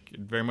 so, like, it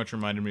very much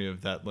reminded me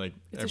of that, like,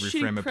 it's every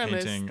frame of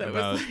painting that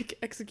about was, like,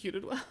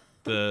 executed well.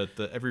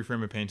 the every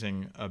frame of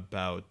painting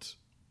about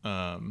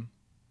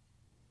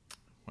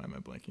why am I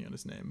blanking on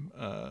his name?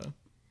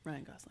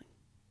 Ryan Gosling.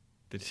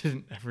 They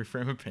didn't every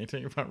frame of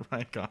painting about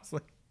Ryan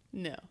Gosling.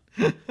 No,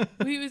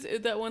 he was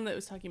that one that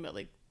was talking about,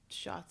 like,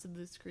 shots of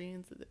the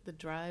screens, the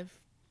drive.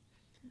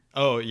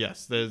 Oh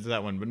yes, there's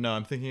that one. But no,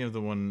 I'm thinking of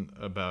the one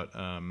about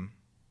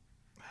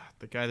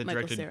the guy that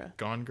Michael directed Cera.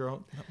 Gone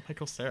Girl. Not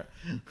Michael Cera.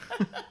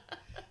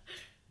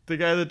 The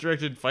guy that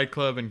directed Fight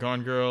Club and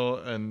Gone Girl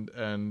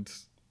and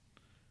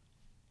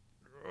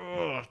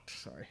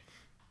sorry.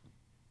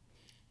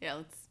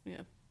 Yeah,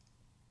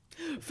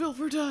 fill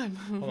for time.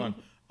 Hold on.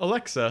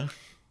 Alexa,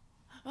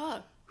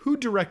 Ah. who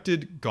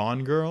directed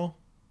Gone Girl?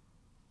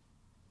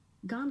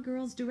 Gone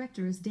Girl's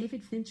director is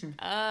David Fincher.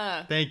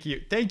 Thank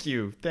you.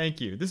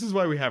 This is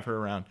why we have her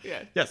around.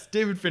 Yeah. Yes,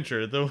 David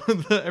Fincher.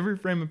 The every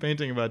frame of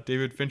painting about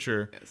David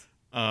Fincher, Yes.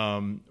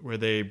 Where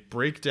they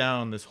break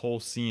down this whole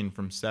scene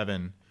from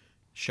Seven,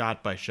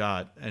 shot by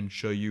shot, and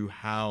show you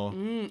how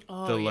that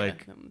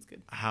one's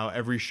good. how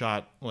every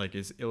shot, like,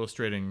 is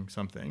illustrating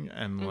something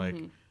and like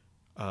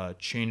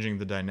changing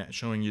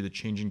showing you the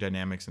changing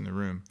dynamics in the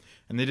room.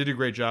 And they did a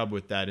great job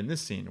with that in this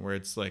scene, where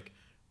it's like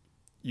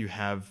you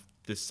have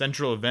this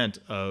central event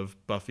of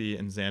Buffy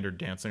and Xander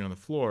dancing on the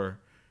floor,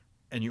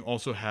 and you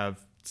also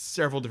have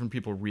several different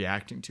people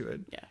reacting to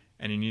it. Yeah.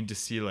 And you need to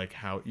see, like,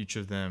 how each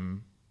of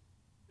them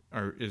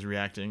is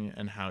reacting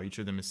and how each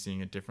of them is seeing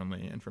it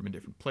differently and from a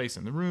different place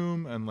in the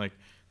room, and, like,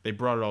 they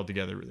brought it all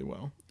together really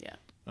well. Yeah.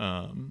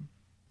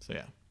 So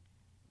yeah.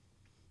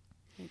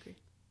 I agree.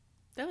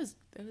 That was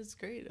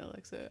great,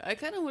 Alexa. I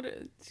kind of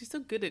wonder, she's so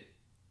good at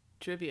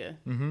trivia.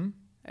 Mm-hmm.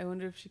 I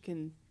wonder if she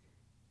can.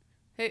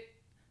 Hey,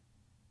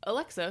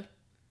 Alexa,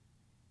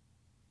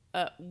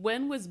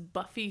 when was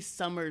Buffy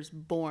Summers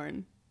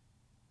born?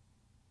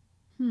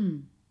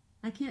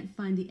 I can't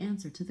find the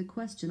answer to the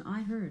question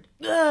I heard.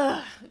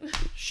 Ugh.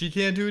 She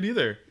can't do it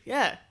either.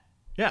 Yeah.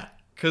 Yeah,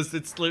 because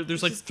there's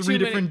like Just three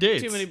different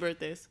dates. Too many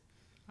birthdays.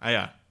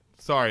 Yeah.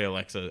 Sorry,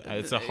 Alexa.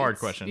 It's a hard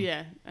question.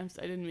 Yeah, I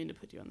didn't mean to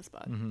put you on the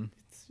spot. Mm-hmm.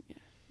 It's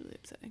really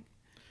upsetting.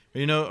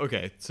 You know,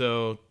 okay,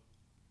 so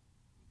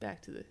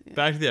Back to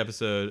the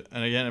episode,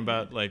 and again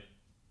about, like,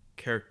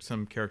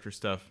 some character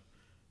stuff.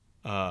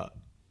 The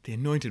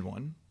Anointed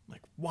One,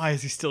 like, why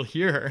is he still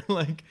here?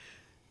 Like,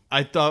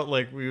 I thought,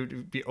 like, we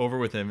would be over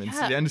with him in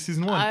the end of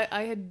season 1.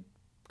 I had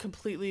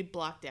completely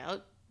blocked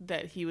out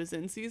that he was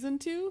in season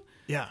 2.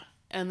 Yeah.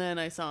 And then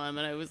I saw him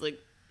and I was like,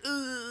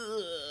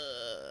 ugh.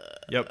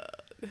 Yep.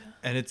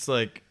 And it's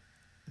like,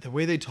 the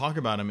way they talk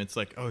about him, it's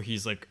like, oh,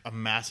 he's, like,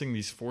 amassing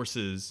these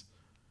forces.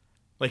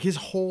 Like, his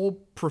whole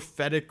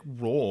prophetic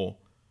role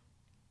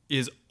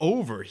is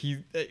over.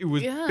 It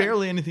was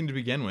barely anything to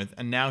begin with,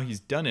 and now he's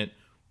done it.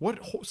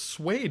 What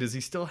sway does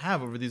he still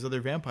have over these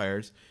other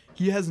vampires?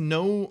 He has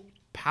no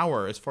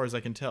power, as far as I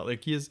can tell.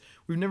 Like,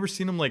 we've never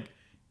seen him, like,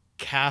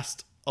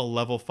 cast a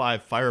level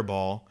 5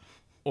 fireball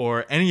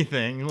or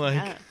anything.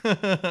 Like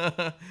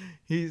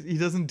he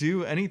doesn't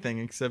do anything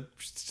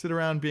except sit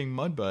around being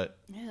Mudbutt.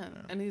 Yeah,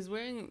 and he's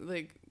wearing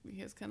like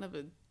he has kind of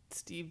a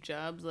Steve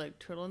Jobs like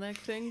turtleneck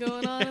thing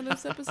going on in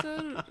this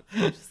episode.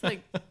 Just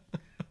like,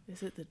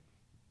 is it the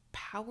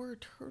power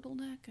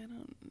turtleneck? I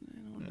don't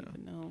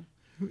even know.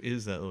 Who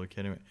is that little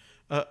kid anyway?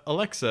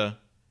 Alexa,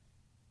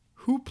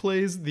 who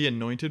plays the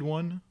Anointed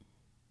One?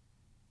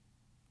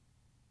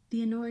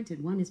 The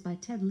Anointed One is by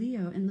Ted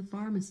Leo and the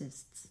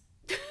Pharmacists.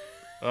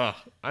 Ugh,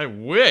 I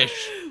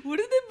wish.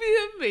 Wouldn't it be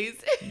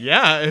amazing?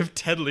 Yeah, if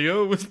Ted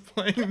Leo was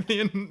playing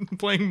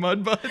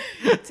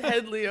Mudbutt.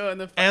 Ted Leo and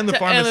the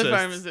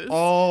Pharmacists.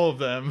 All of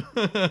them.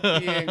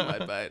 Being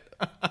Mudbutt.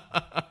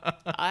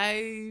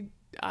 I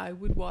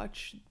would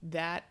watch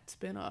that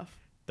spinoff.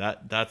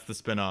 That's the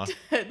spinoff.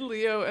 Ted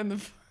Leo and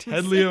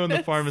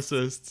the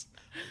Pharmacists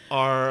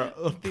are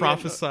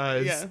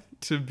prophesized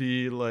to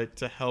be like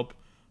to help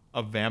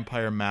a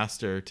vampire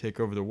master take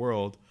over the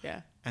world.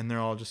 Yeah. And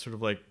they're all just sort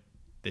of like,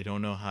 they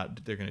don't know how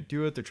they're going to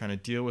do it. They're trying to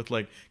deal with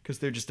because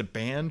they're just a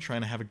band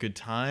trying to have a good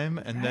time.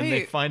 And then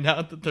they find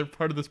out that they're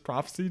part of this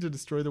prophecy to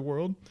destroy the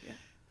world.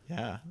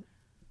 Yeah.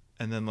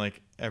 And then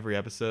every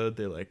episode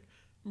they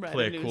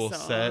play a cool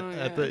song, set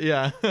at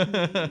the,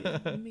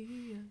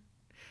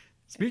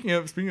 Speaking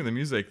of the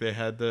music, they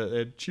had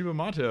Chiba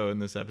Mato in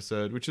this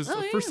episode, which is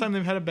the first time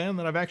they've had a band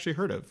that I've actually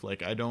heard of.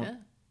 I don't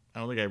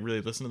think I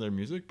really listen to their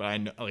music, but I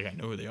know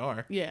who they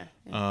are. Yeah.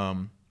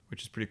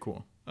 Which is pretty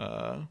cool.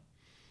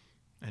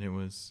 And it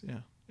was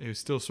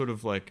still sort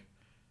of like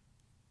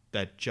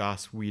that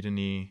Joss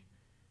Whedon-y,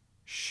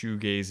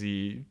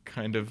 shoegazy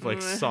kind of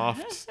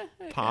soft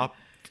pop,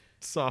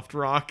 soft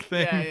rock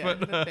thing. Yeah,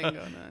 the thing going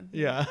on.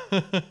 Yeah.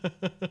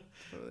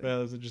 Totally. That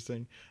was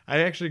interesting. I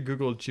actually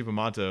Googled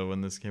Chiba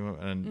when this came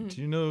up, and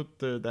do you know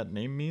what that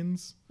name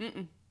means?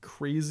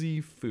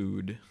 Crazy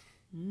food.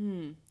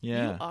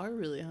 Yeah. You are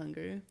really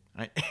hungry.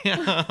 I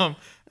am.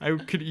 I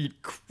could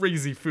eat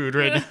crazy food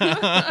right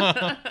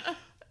now.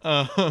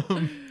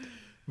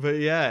 But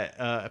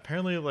yeah,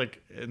 apparently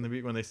in the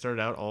beat when they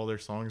started out, all their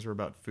songs were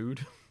about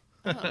food.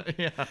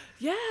 Yeah.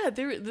 Yeah,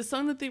 the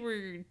song that they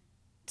were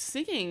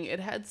singing,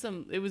 it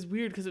was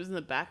weird because it was in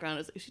the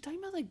background. Is she talking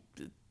about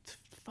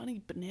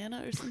funny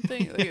banana or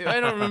something? I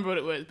don't remember what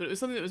it was, but it was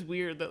something that was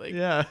weird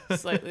that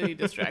slightly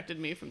distracted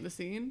me from the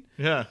scene.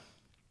 Yeah.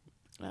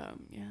 Yeah,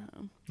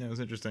 it was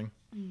interesting.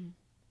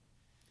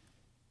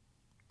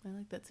 I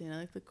like that scene. I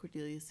like the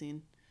Cordelia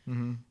scene.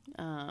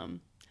 Mm-hmm.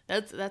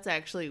 That's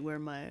actually where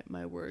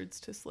my words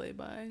to slay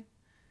by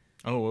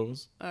Oh, what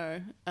was?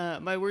 are.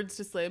 My words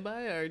to slay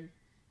by are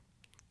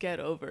get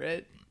over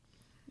it.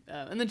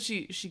 And then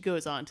she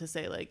goes on to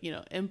say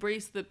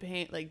embrace the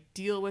pain,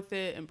 deal with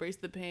it, embrace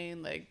the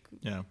pain,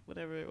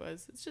 whatever it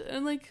was. It's just,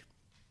 and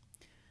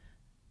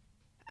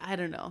I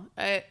don't know.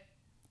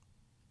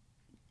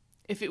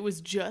 If it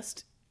was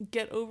just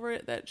get over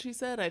it that she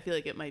said, I feel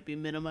like it might be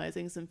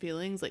minimizing some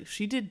feelings.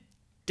 She did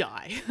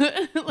die.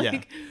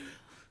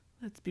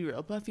 Let's be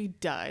real. Buffy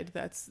died.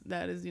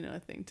 That is a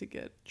thing to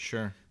get.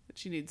 Sure. That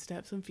she needs to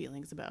have some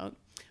feelings about.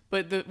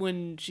 But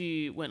when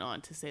she went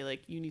on to say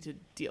you need to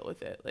deal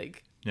with it,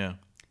 yeah,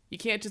 you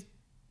can't just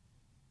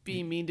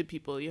be mean to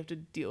people. You have to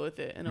deal with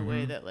it in a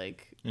way that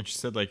And she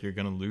said you're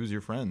gonna lose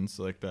your friends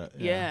like that.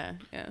 Yeah.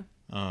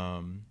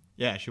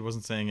 Yeah. She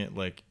wasn't saying it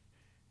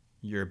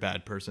you're a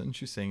bad person.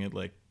 She's saying it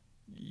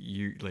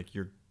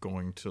you're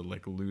going to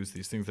lose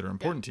these things that are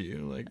important to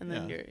you. And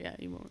then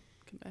you won't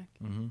come back.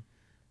 Mm-hmm.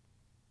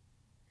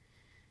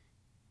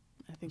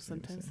 I think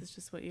sometimes it's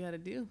just what you got to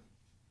do.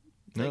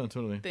 No,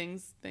 totally.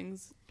 Things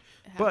happen.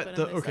 But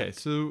okay,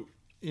 so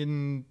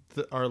in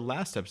our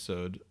last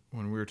episode,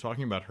 when we were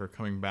talking about her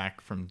coming back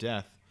from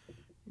death,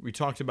 we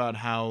talked about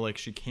how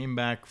she came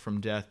back from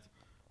death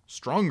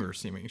stronger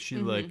seeming. She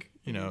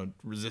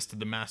resisted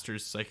the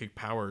master's psychic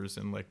powers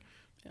and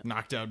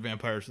knocked out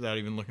vampires without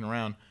even looking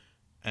around,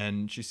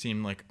 and she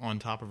seemed on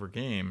top of her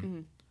game.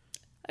 Mm-hmm.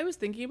 I was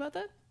thinking about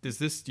that. Do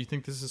you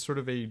think this is sort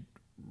of a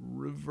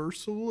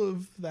reversal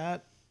of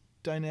that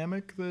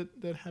dynamic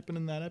that happened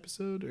in that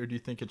episode, or do you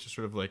think it's just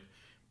sort of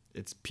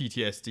it's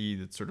PTSD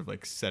that's sort of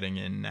setting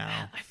in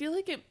now? I feel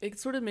like it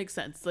sort of makes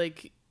sense.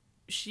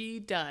 She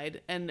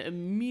died, and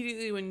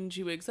immediately when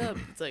she wakes up,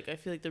 it's I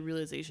feel like the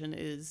realization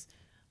is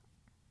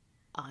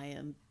I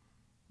am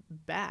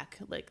back.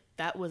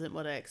 That wasn't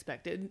what I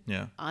expected.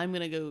 Yeah. I'm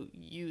gonna go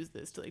use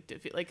this to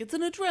defeat. It's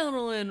an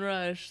adrenaline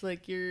rush.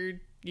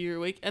 You're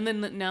awake, and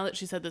then now that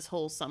she's had this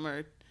whole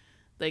summer,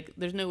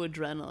 there's no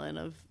adrenaline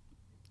of.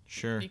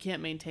 Sure. You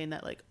can't maintain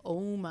that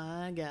oh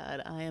my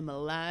God, I am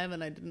alive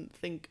and I didn't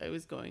think I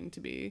was going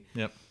to be.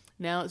 Yep.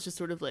 Now it's just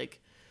sort of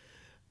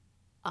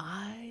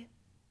I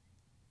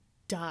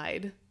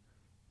died.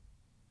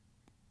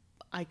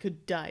 I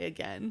could die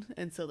again.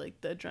 And so the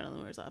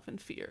adrenaline wears off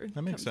and fear.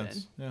 That makes comes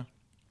sense. in. Yeah.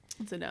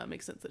 And so now it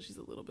makes sense that she's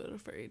a little bit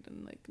afraid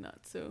and not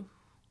so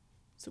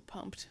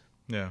pumped.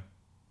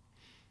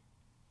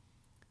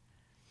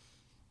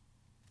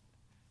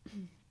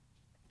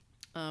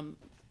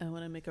 I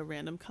want to make a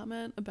random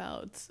comment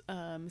about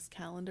Miss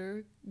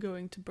Calendar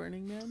going to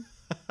Burning Man.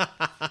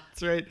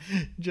 That's right.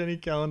 Jenny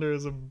Calendar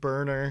is a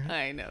burner.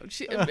 I know.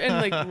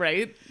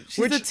 Right? She's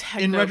Which, a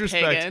techno in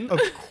retrospect, pagan. of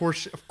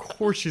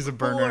course she's a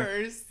burner.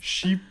 course.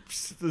 She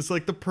is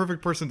like the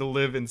perfect person to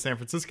live in San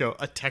Francisco.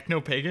 A techno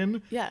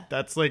pagan. Yeah.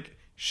 That's like,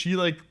 she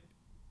like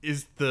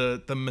is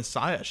the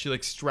messiah. She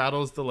like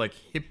straddles the like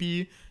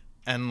hippie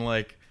and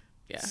like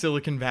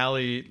Silicon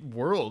Valley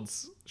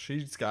worlds.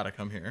 She's got to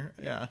come here.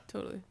 Yeah.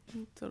 Totally.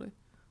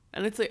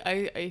 And it's like,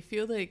 I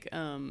feel like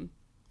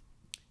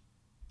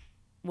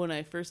when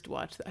I first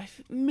watched that,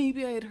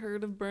 maybe I had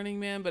heard of Burning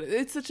Man, but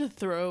it's such a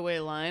throwaway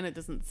line. It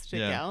doesn't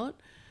stick out.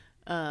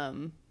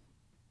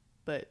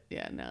 But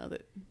yeah, now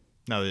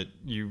that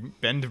you've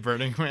been to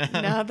Burning Man.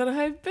 Now that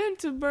I've been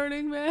to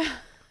Burning Man.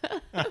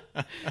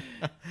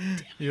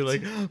 You're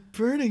like,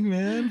 Burning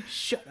Man.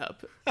 Shut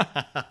up.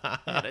 I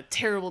had a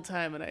terrible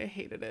time and I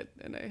hated it.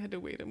 And I had to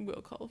wait in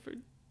will call for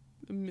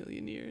a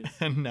million years.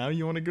 And now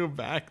you want to go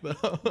back,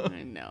 though.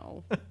 I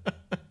know.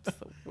 It's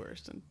the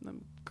worst. And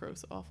I'm a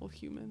gross, awful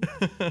human.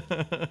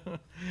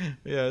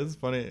 Yeah, it's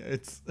funny.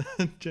 It's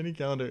Jenny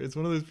Calendar. It's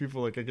one of those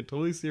people, like, I could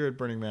totally see her at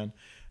Burning Man.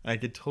 And I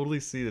could totally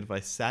see that if I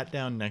sat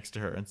down next to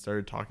her and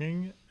started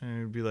talking, and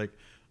it would be like,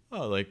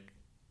 oh, like,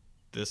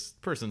 this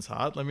person's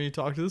hot. Let me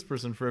talk to this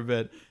person for a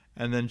bit.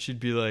 And then she'd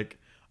be like,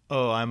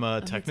 oh, I'm a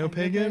techno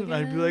pagan. And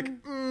I'd be like,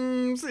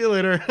 see you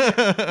later.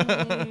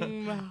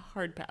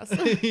 Hard pass.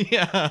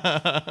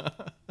 Yeah.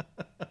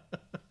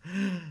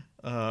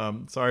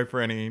 Sorry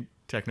for any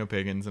techno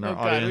pagans in our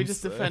audience. God, we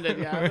just offended,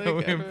 like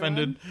we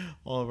offended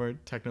all of our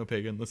techno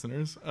pagan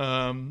listeners.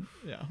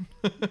 Yeah.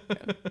 But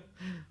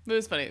it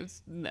was funny.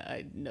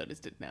 I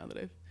noticed it now that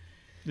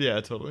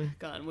I've totally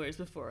gone. Whereas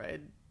before I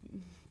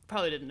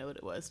probably didn't know what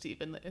it was to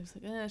even. It was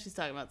like, she's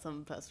talking about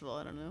some festival.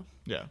 I don't know.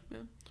 Yeah.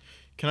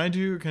 Can I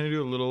do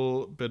a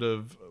little bit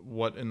of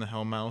what in the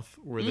hellmouth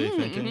were they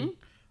thinking?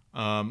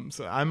 Mm-hmm.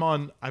 So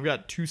I've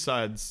got two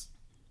sides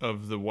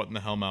of the what in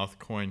the hellmouth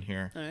coin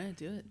here. All right,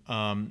 do it.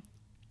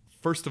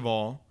 First of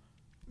all,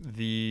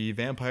 the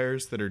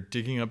vampires that are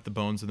digging up the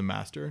bones of the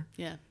master.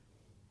 Yeah.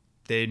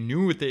 They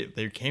knew what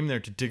they came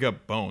there to dig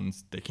up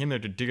bones. They came there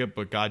to dig up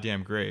a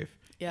goddamn grave.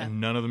 Yeah. And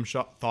none of them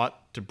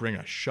thought to bring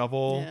a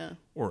shovel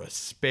or a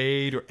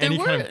spade or any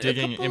kind of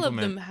digging a couple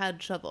implement. of them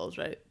had shovels,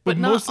 right? But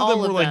not most of them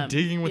all were like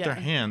digging with their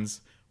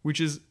hands, which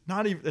is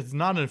it's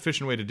not an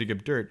efficient way to dig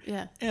up dirt.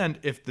 Yeah. And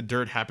if the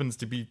dirt happens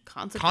to be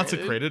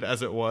consecrated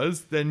as it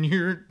was, then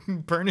you're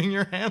burning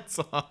your hands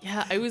off.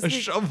 Yeah, I was a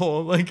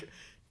shovel, like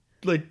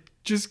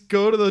just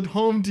go to the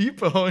Home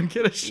Depot and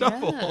get a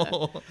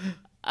shovel. Yeah.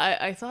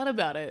 I thought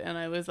about it and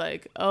I was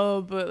like,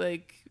 oh, but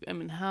like, I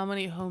mean, how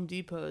many Home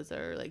Depots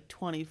are like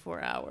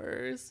 24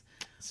 hours?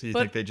 So you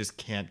think they just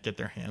can't get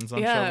their hands on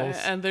yeah, shovels?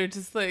 And they're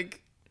just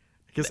like,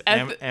 I guess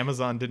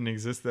Amazon didn't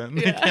exist then.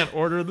 They can't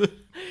order the.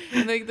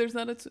 And like, there's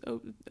not a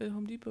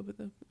Home Depot, but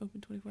they're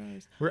open 24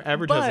 hours. We're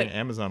advertising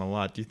Amazon a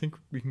lot. Do you think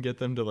we can get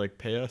them to like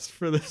pay us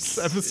for this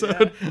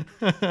episode?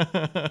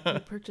 We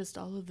purchased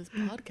all of this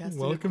podcast.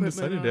 Welcome to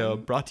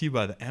Sunnydale, brought to you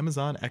by the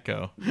Amazon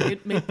Echo.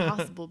 Made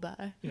possible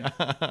by.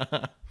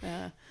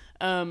 Yeah.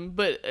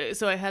 But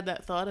so I had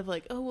that thought of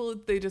like, oh well,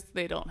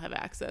 they don't have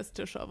access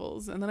to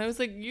shovels, and then I was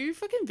like, you're a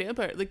fucking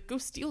vampire, like go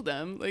steal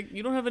them, like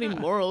you don't have any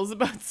morals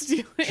about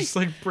stealing. Just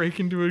like break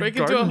into a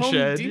garden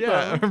shed,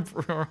 Depot.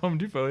 or Home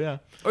Depot,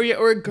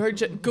 or a guard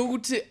shed. Go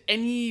to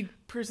any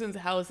person's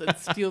house and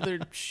steal their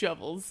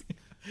shovels.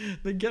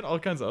 They get all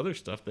kinds of other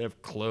stuff. They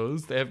have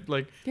clothes. They have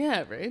like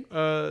right.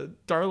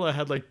 Darla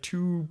had like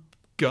 2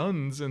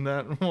 guns in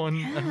that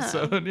one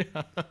episode.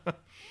 Yeah.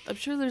 I'm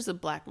sure there's a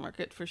black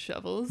market for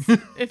shovels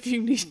if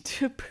you need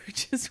to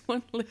purchase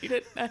one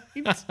late at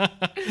night.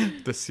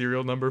 The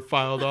serial number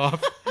filed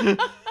off.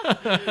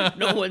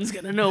 No one's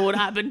going to know what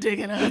I've been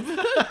digging up.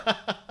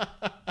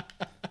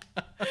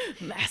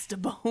 Master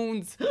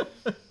Bones.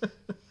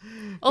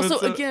 Also,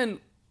 again,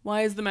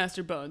 why is the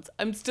Master Bones?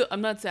 I'm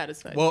not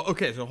satisfied. Well,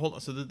 okay, so hold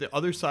on. So the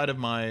other side of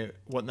my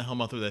what in the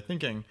hellmouth were they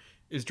thinking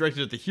is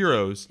directed at the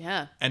heroes.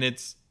 Yeah. And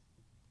it's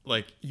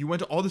like you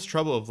went to all this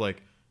trouble of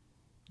like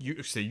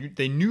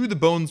they knew the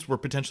bones were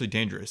potentially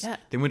dangerous. Yeah.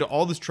 They went to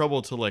all this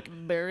trouble to like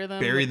bury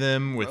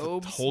them with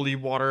with holy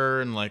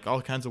water and like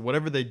all kinds of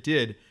whatever they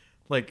did.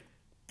 Like,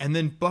 and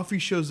then Buffy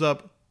shows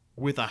up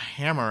with a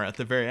hammer at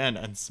the very end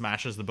and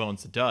smashes the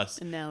bones to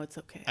dust. And now it's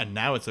okay.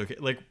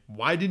 Like,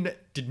 why did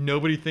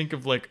nobody think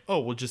of like,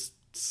 oh, we'll just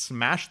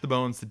smash the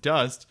bones to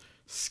dust,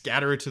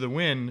 scatter it to the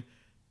wind.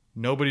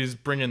 Nobody's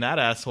bringing that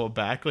asshole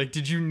back. Like,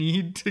 did you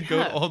need to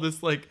go all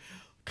this like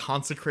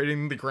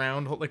consecrating the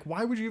ground? Like,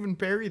 why would you even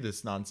bury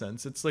this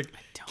nonsense? It's like,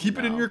 keep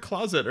it in your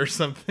closet or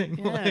something.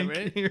 Yeah, like,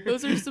 right.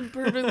 Those are some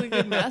perfectly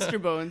good master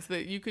bones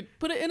that you could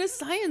put it in a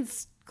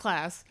science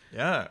class.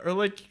 Yeah, or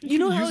like you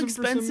know how use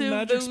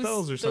expensive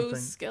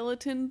those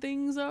skeleton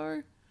things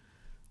are.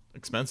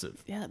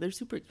 Expensive. Yeah, they're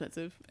super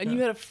expensive, and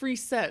you had a free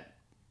set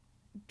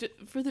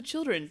for the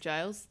children.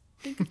 Giles,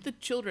 think of the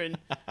children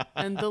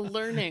and the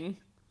learning.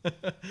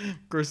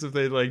 Of course, if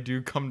they like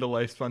do come to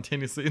life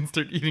spontaneously and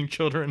start eating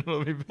children,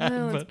 it'll be bad.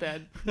 No, it's but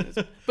bad.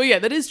 But yeah,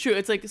 that is true.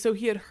 It's like, so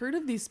he had heard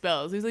of these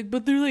spells. He's like,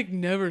 but they're like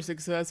never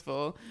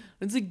successful.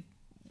 And it's like,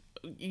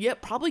 yeah,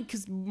 probably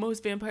because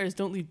most vampires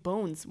don't leave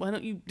bones. Why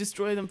don't you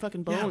destroy them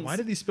fucking bones? yeah, why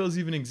do these spells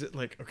even exist?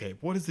 Like, okay,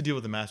 what is the deal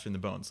with the Master in the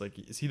Bones? Like,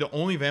 is he the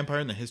only vampire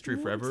in the history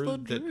forever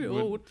What's the that deal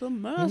would? with the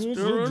master What's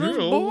and the his deal with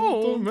the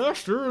bones?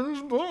 Master and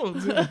his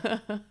bones? Yeah.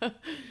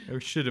 We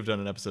should have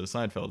done an episode of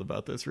Seinfeld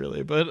about this,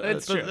 really, but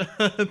It's true.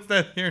 it's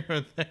not here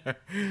nor there.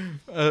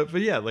 But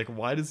yeah, like,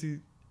 why is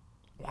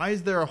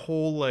there a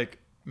whole like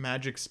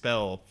magic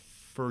spell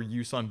for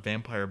use on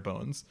vampire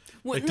bones?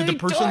 What Like, did the they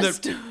person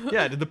dust?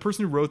 did the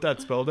person who wrote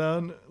that spell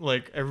down,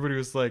 like, everybody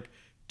was like,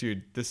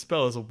 dude, this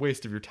spell is a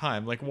waste of your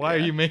time. Like, why are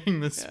Yeah. you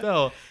making this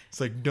spell?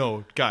 It's like,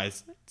 no,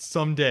 guys,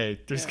 someday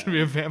there's Yeah. gonna be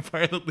a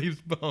vampire that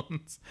leaves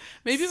bones.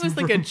 Maybe it was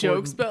Super like a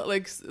joke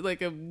important. spell,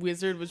 like a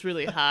wizard was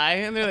really high,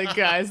 and they're like,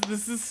 guys,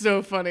 this is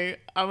so funny.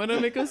 I'm gonna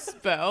make a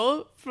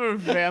spell for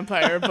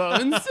vampire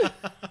bones.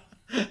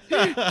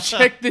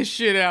 Check this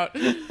shit out.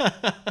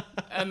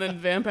 And then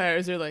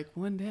vampires are like,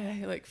 one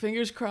day, like,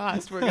 fingers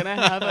crossed, we're gonna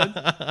have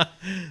a.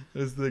 It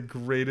was the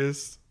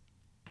greatest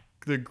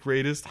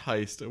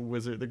heist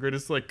the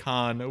greatest like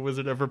con a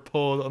wizard ever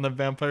pulled on the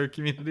vampire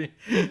community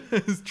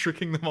is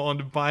tricking them all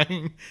into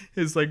buying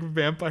his like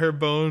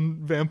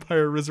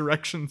vampire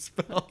resurrection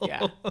spell.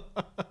 Yeah.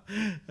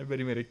 I bet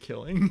he made a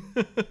killing.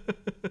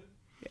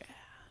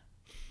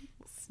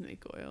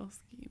 Snake oil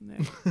scheme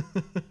there.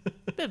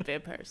 The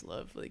vampires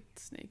love like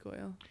snake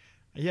oil.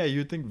 Yeah,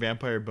 you'd think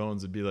vampire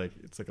bones would be like,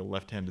 it's like a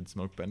left-handed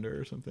smoke bender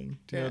or something.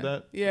 Do you know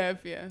that? Yeah,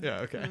 yeah.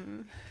 Yeah, okay.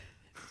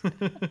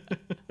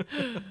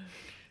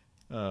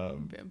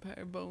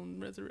 Vampire bone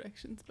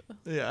resurrection spell.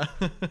 Yeah.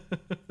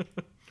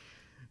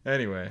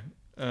 Anyway,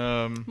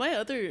 My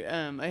other,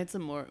 I had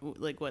some more,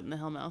 like, what in the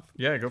hell mouth?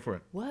 yeah, go for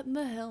it. What in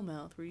the hell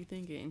mouth were you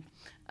thinking?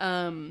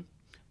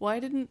 Why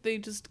didn't they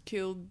just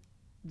kill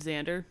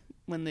Xander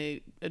when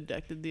they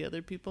abducted the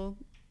other people?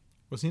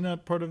 Was he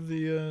not part of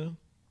the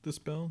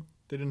spell?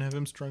 They didn't have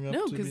him strung up.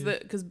 No, to be...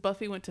 because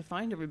Buffy went to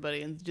find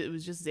everybody, and it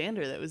was just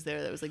Xander that was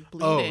there, that was like Oh,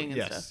 bleeding and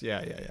yes, stuff.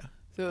 yeah.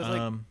 So it was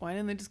like, why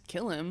didn't they just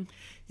kill him?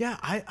 Yeah,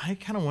 I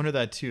kind of wonder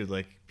that too.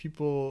 Like,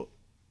 people,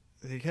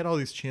 they had all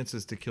these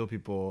chances to kill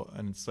people,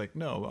 and it's like,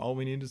 no, all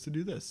we need is to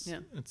do this. Yeah.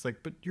 It's like,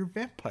 but you're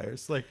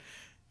vampires. Like,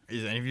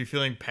 is any of you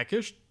feeling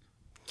peckish?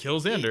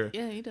 Kill Xander.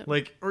 Yeah, you don't.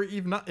 Like, or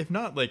even not, if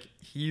not, like,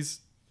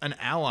 he's an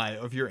ally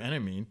of your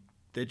enemy.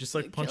 They just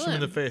like punched him in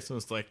the him. face and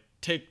was like,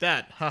 take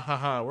that, ha ha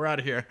ha, we're out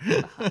of here.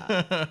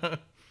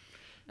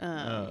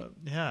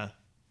 Yeah.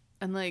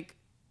 And like,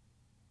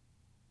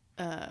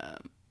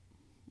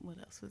 what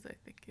else was I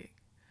thinking?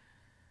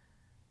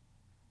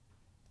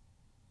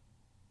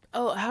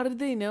 Oh, how did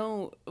they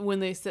know when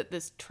they set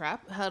this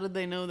trap? How did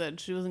they know that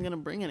she wasn't going to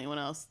bring anyone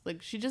else?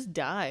 Like, she just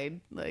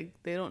died. Like,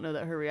 they don't know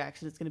that her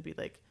reaction is going to be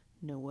like,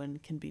 no one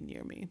can be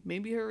near me.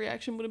 Maybe her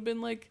reaction would have been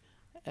like,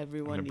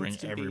 everyone I'm gonna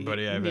needs bring to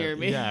everybody be I've near ever-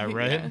 me. yeah,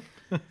 right?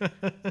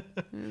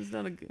 It's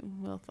not a good,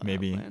 well thought out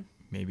Maybe, plan.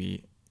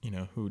 you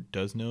know, who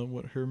does know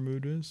what her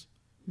mood is?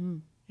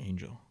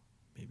 Angel.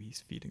 Maybe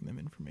he's feeding them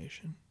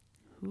information.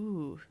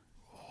 Ooh.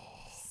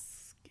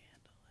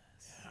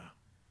 Scandalous.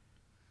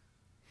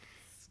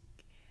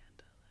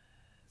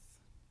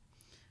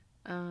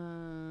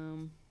 Yeah.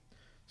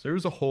 So there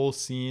was a whole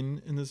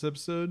scene in this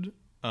episode.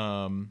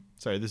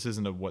 Sorry, this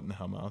isn't a what in the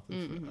hell mouth.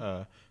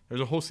 There's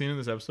a whole scene in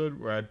this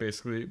episode where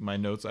my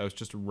notes, I was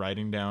just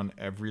writing down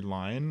every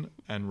line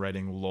and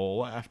writing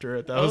lol after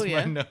it. That was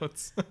yeah? my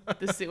notes.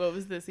 What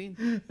was the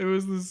scene? It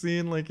was the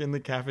scene like in the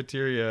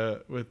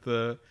cafeteria with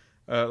the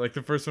like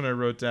the first one I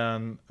wrote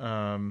down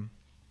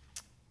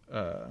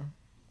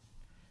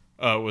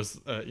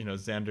was you know,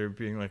 Xander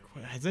being like,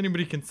 has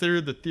anybody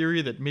considered the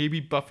theory that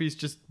maybe Buffy's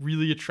just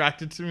really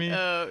attracted to me?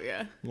 Oh,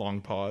 yeah. Long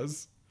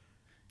pause.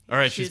 All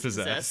right, she's She's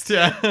possessed.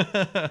 possessed.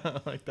 Yeah.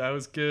 Like, that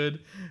was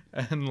good.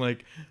 And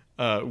like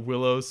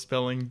Willow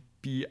spelling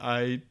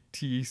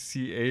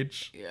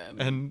Bitch. Yeah.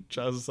 And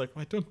Giles is like,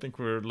 well, I think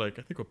we're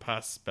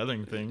past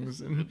spelling things.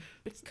 And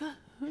Bitka.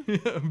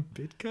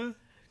 Bitka?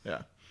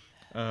 Yeah.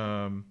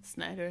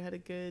 Snyder had a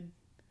good.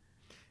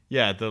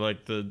 Yeah,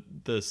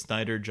 the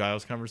Snyder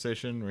Giles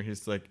conversation where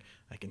he's like,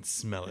 I can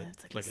smell it,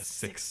 it's like a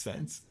sixth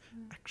sense.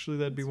 Actually,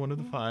 that'd be one of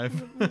the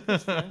 5.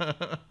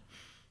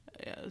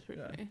 Yeah, it was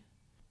pretty funny.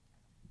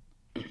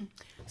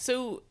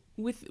 So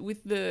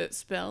with the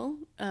spell,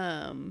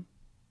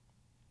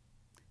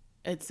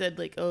 it said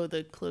like, oh,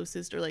 the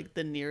closest or like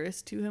the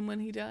nearest to him when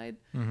he died.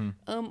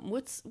 Mm-hmm.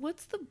 What's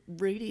the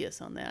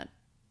radius on that?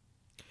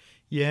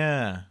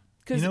 Yeah. You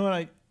 'Cause know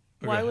what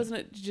Why wasn't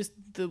it just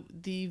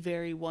the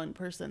very one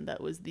person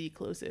that was the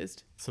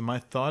closest? So my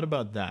thought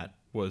about that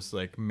was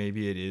like,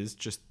 maybe it is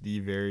just the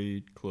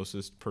very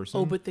closest person.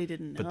 Oh, but they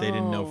didn't know. But they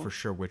didn't know for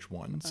sure which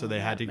one. So they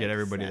had that to get makes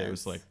everybody that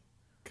was sense. like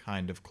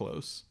kind of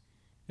close.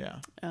 Yeah.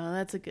 Oh,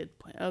 that's a good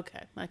point.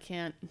 Okay, I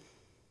can't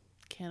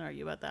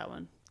argue about that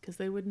one. because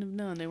they wouldn't have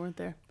known. They weren't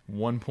there.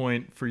 1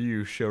 point for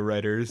you, show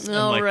writers, and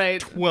All like right.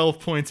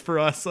 12 points for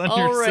us on All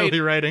your right. silly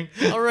writing.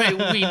 All right,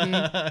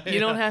 Whedon. You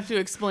don't have to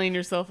explain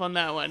yourself on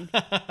that one.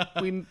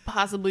 We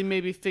possibly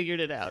maybe figured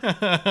it out.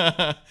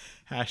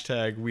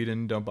 Hashtag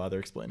Whedon, don't bother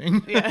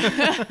explaining.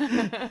 Yeah.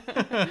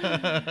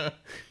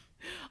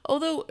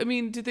 Although, I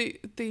mean, do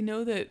they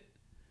know that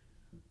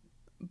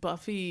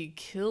Buffy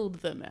killed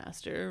the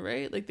Master,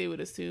 right? Like they would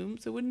assume.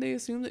 So wouldn't they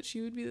assume that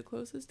she would be the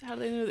closest? How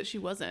do they know that she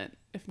wasn't?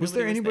 If Was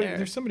there anybody? there?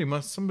 There's somebody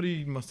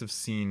must have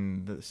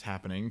seen this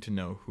happening to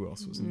know who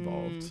else was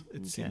involved.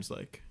 It seems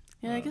like.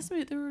 Yeah, I guess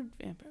maybe there were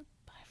vampires.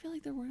 I feel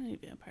like there weren't any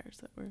vampires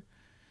that were.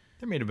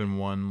 There may have been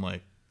one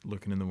like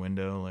looking in the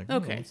window, like,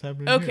 Okay. oh, what's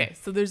happening Okay, here?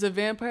 so there's a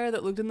vampire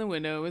that looked in the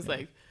window and was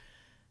like,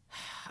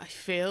 I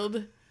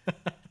failed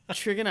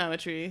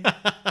trigonometry.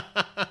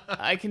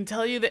 I can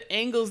tell you the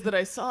angles that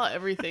I saw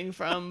everything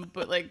from,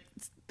 but like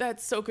that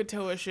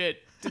Sokotoa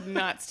shit did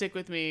not stick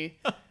with me.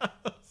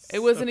 It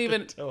wasn't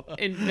even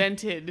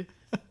invented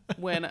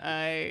when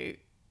I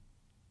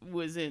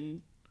was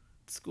in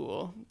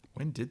school.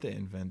 When did they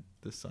invent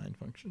the sign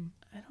function?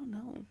 I don't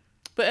know.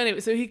 But anyway,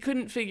 so he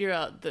couldn't figure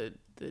out the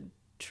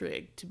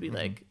trig to be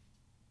like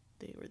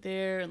they were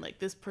there and like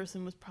this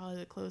person was probably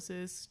the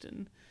closest,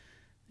 and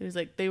there's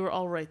like they were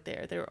all right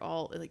there. They were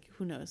all like,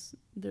 who knows?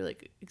 They're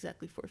like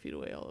exactly 4 feet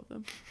away, all of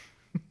them.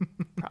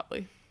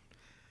 Probably.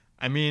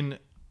 I mean,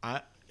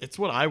 it's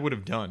what I would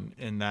have done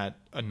in that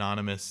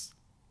anonymous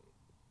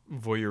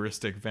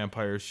voyeuristic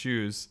vampire's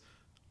shoes.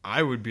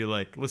 I would be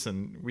like,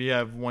 listen, we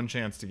have one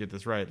chance to get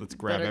this right. Let's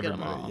grab Better get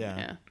 'em everybody. all.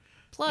 Yeah.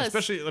 Plus,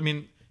 Especially, I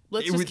mean,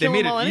 let's they just kill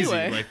made them all it easy.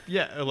 anyway. Like,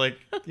 yeah, like,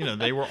 you know,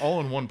 they were all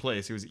in one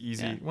place. It was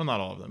easy. Yeah. Well,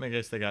 not all of them. I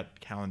guess they got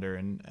Calendar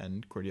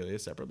and Cordelia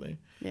separately.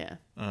 yeah.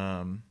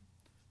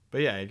 But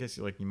yeah, I guess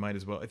like you might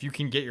as well. If you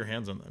can get your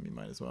hands on them, you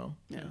might as well.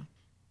 Yeah.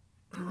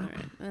 All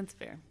right. That's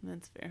fair.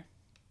 That's fair.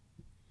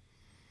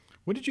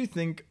 What did you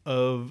think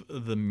of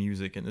the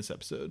music in this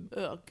episode?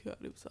 Oh god,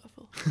 it was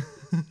awful.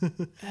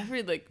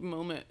 Every like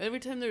moment, every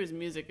time there was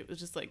music, it was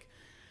just like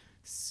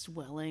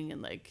swelling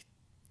and like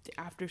the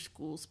after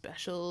school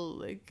special.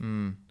 Like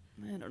I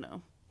don't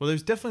know. Well,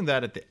 there's definitely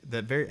that at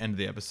that very end of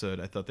the episode.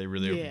 I thought they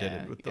really overdid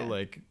Yeah, it with yeah.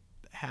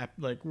 the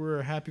like we're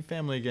a happy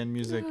family again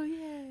music. Oh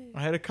yay!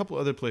 I had a couple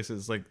other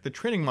places like the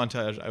training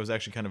montage. I was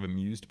actually kind of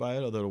amused by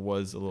it, although it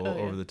was a little Oh,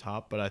 yeah. over the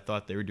top. But I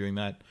thought they were doing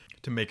that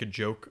to make a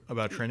joke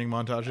about training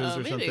montages or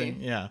maybe.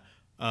 something. Yeah.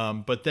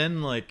 But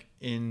then like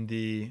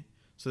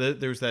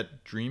there was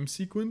that dream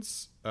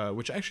sequence,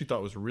 which I actually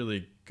thought was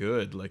really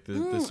good. Like the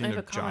I scene have a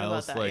of comment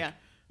Giles about that, like yeah.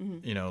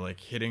 you know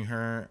like hitting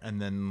her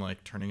and then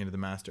like turning into the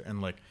Master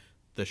and like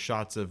the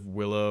shots of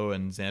Willow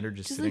and Xander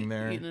just sitting like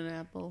there. eating an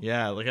apple.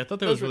 Yeah, like I thought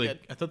that Those was were really good.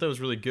 I thought that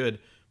was really good.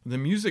 The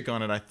music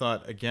on it, I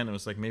thought again it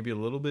was like maybe a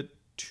little bit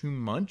too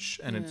much,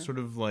 and it's sort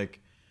of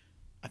like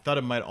I thought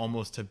it might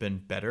almost have been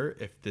better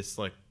if this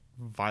like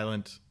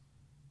violent,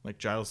 like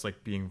Giles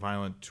like being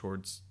violent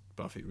towards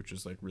Buffy, which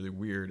is like really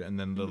weird, and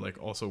then the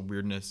like also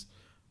weirdness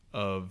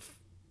of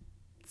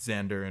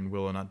Xander and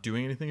Willow not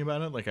doing anything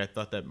about it. Like I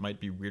thought that might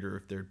be weirder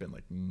if there had been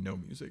like no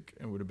music,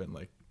 and would have been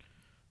like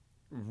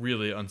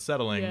really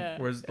unsettling. Yeah,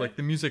 Whereas like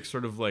the music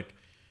sort of like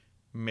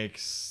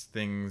makes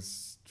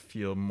things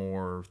feel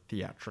more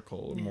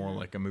theatrical, more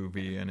like a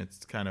movie, and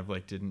it's kind of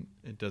like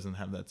it doesn't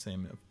have that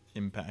same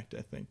impact,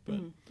 I think. But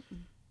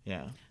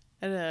yeah.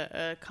 I had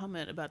a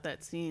comment about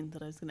that scene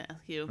that I was going to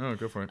ask you. Oh,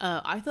 go for it.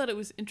 I thought it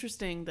was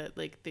interesting that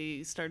like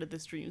they started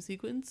this dream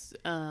sequence,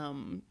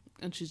 and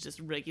she's just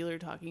regular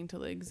talking to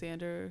like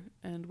Xander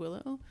and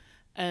Willow,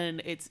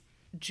 and it's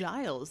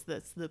Giles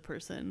that's the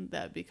person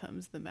that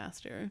becomes the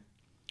Master.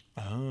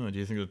 Oh, do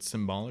you think that's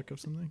symbolic of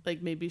something?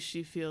 Like maybe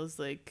she feels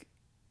like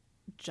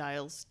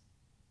Giles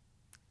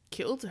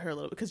killed her a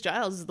little, because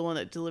Giles is the one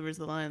that delivers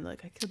the line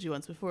like, I killed you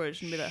once before, it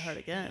shouldn't be that hard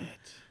again.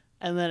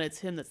 And then it's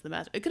him that's the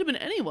Master. It could have been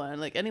anyone,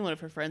 like any one of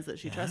her friends that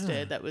she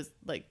trusted that was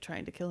like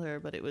trying to kill her,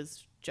 but it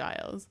was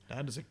Giles.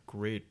 That is a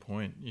great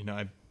point. You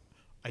know,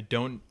 I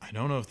don't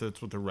know if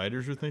that's what the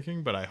writers were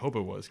thinking, but I hope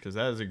it was, because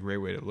that is a great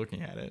way of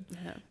looking at it.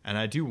 Yeah. And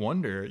I do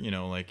wonder, you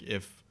know, like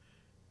if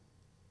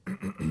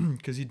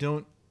because you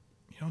don't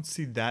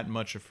see that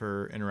much of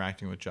her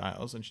interacting with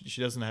Giles, and she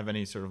doesn't have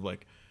any sort of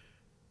like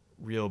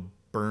real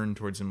burn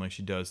towards him like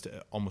she does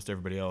to almost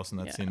everybody else in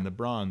that scene in the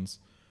Bronze.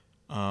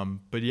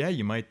 But yeah,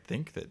 you might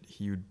think that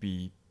he would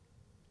be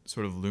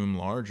sort of loom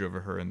large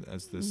over her and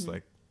as this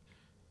like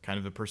kind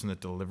of the person that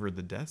delivered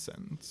the death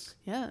sentence.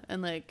 Yeah,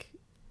 and like,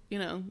 you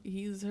know,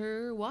 he's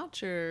her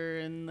watcher,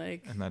 and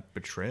like, And that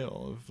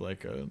betrayal of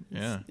like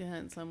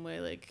in some way,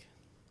 like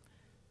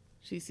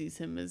she sees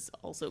him as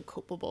also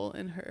culpable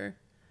in her.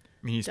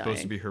 I mean, he's supposed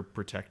to dying. be her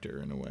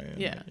protector in a way.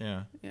 And Yeah.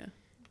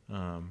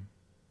 yeah.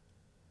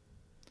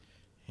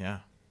 Yeah.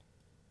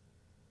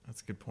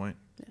 That's a good point.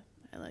 Yeah,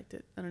 I liked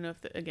it. I don't know if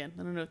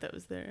that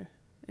was their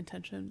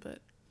intention, but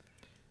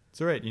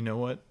It's all right. You know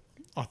what?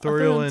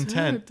 Authorial Authorial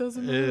intent intent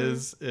doesn't matter.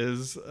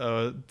 is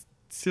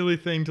silly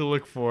thing to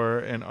look for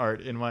in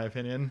art, in my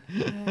opinion. We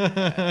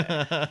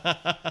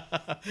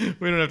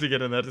don't have to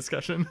get in that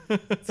discussion.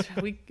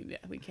 we can.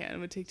 It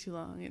would take too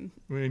long, and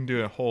We can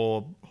do a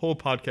whole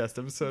podcast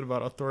episode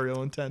about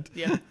authorial intent.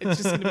 yeah,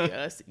 it's just gonna be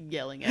us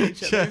yelling at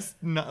each other. Just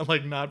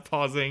not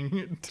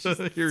pausing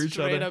to hear each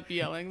other. Straight up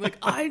yelling, like,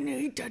 I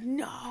need to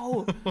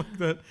know. Like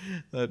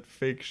that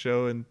fake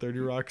show in 30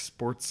 Rock,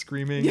 Sports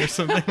Screaming or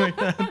something like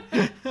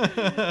that.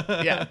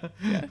 Yeah.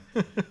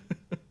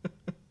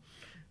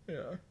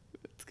 Yeah.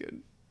 It's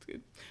good. It's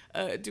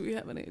good. Do you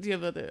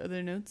have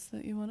other notes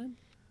that you wanted?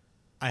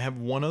 I have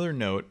one other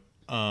note.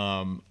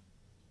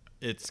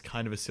 It's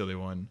kind of a silly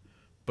one,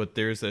 but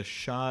there's a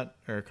shot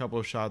or a couple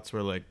of shots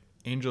where like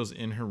Angel's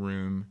in her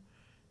room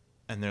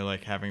and they're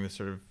like having this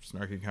sort of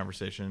snarky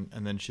conversation,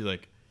 and then she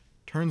like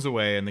turns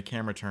away and the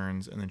camera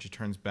turns, and then she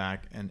turns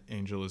back and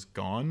Angel is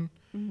gone.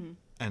 Mm-hmm.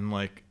 And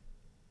like,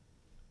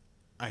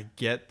 I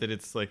get that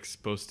it's like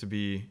supposed to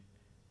be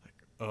like,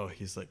 oh,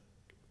 he's like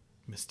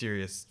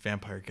mysterious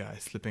vampire guy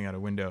slipping out a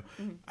window.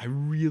 Mm-hmm. I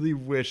really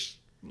wish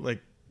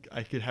like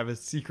I could have a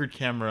secret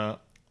camera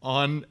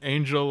on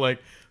Angel, like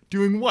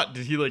doing what?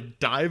 Did he like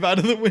dive out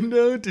of the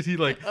window? Did he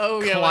like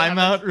climb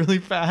out really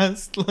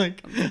fast?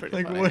 Like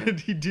funny. what did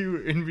he do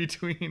in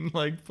between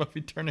like Buffy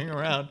turning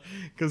around?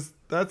 Because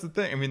that's the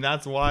thing. I mean,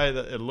 that's why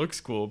it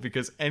looks cool,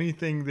 because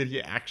anything that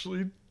he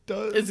actually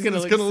does It's gonna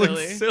look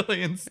silly.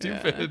 silly and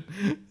stupid.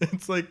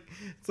 It's like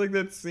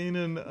that scene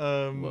in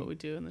What We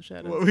Do in the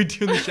Shadows. What We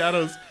Do in the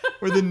Shadows,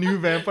 where the new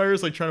vampire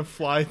is like trying to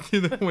fly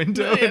through the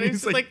window, Yeah, and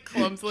he's just, like,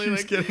 clumsily,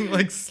 keeps like, getting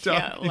like stuck.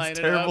 can't line He's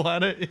it terrible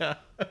up. at it. Yeah.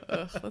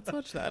 Ugh, let's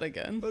watch that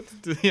again.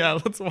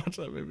 Let's watch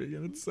that movie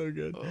again. It's so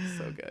good. Oh,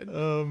 so good.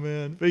 Oh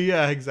man, but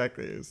yeah,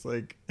 exactly. It's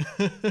like,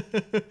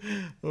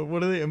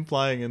 what are they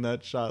implying in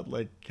that shot?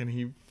 Like, can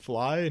he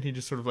fly? And he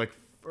just sort of like,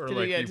 or Did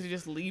like, he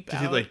just leap did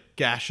out? he like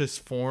gaseous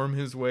form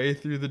his way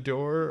through the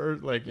door, or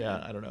like,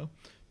 yeah, I don't know.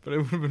 But it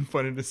would have been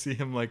funny to see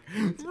him like,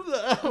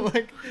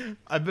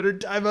 I better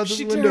dive out this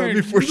She window turned.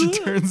 before she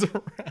turns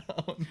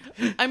around.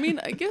 I mean,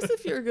 I guess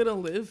if you're gonna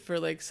live for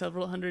like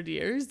several hundred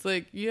years,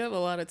 like you have a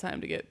lot of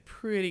time to get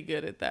pretty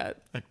good at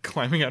that. Like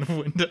climbing out of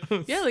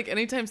windows. Yeah, like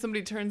anytime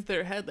somebody turns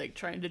their head, like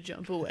trying to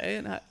jump away,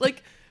 and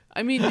like,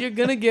 I mean, you're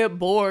gonna get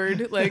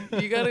bored. Like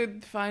you gotta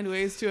find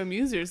ways to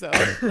amuse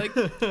yourself. Like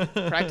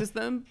practice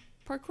them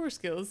parkour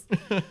skills.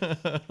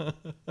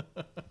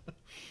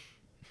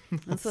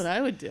 That's what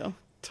I would do.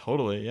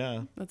 Totally,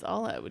 yeah. That's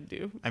all I would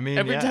do. I mean,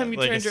 every yeah, time you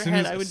like, turned your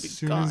head, I would be as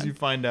soon gone. as you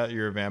find out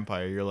you're a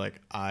vampire, you're like,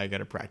 I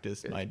gotta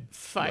practice my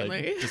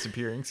Finally. like,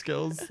 disappearing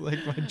skills, like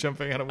my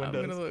jumping out of I'm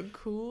windows. gonna look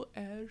cool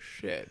as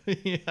shit.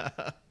 Yeah.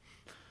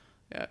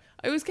 Yeah,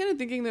 I was kind of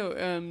thinking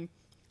though.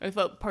 I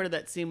felt part of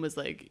that scene was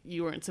like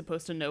you weren't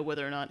supposed to know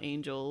whether or not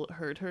Angel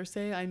heard her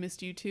say "I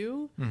missed you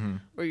too,"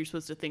 or you're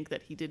supposed to think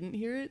that he didn't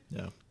hear it.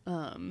 Yeah.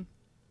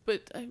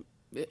 But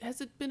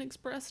has it been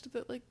expressed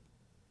that like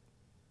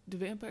do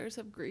vampires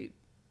have great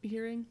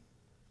hearing?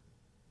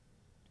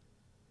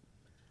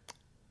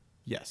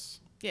 Yes.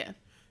 Yeah,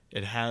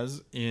 It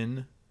has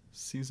in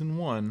season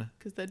 1,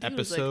 because that dude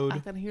episode was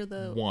like, I can hear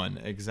the 1.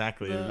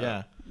 Exactly. the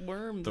Yeah.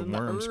 worms, The in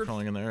worms the earth.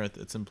 crawling in the earth.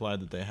 It's implied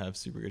that they have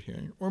super good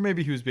hearing. Or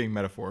maybe he was being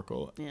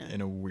metaphorical Yeah.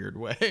 in a weird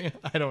way.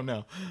 I don't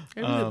know. I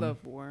really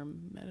love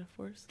worm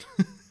metaphors.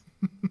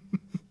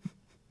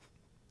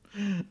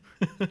 I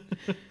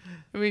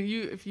mean,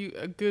 if you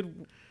a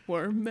good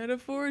worm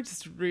metaphor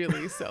just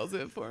really sells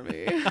it for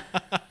me.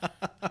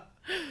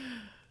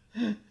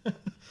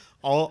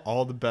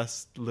 All the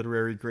best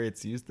literary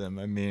greats used them.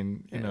 I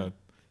mean, you Yeah. know,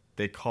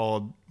 they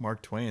called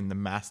Mark Twain the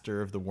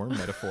master of the worm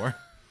metaphor.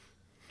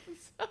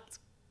 Sounds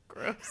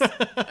gross. Or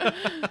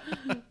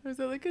is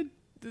that like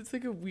it's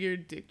like a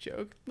weird dick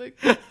joke? Like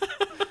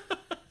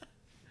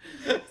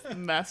it's the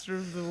master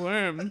of the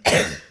worm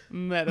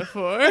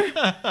metaphor.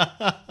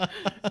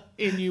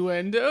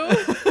 Innuendo.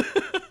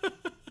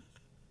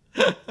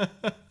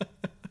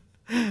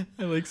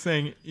 I like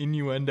saying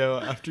innuendo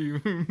after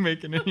you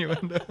make an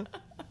innuendo.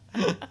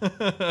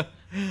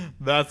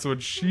 That's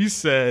what she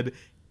said.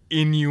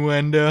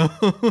 Innuendo.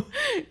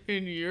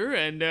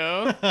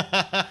 Innuendo.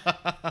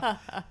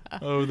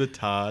 Oh, the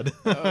Todd.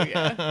 Oh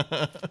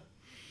yeah.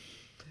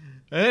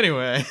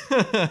 Anyway.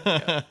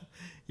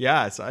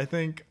 Yeah, so I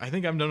think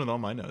I'm done with all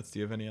my notes. Do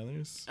you have any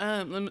others?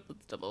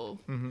 Let's double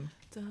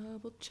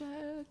Mm-hmm.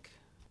 check.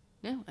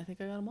 No, I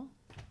think I got them all.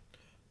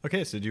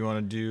 Okay, so do you want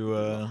to do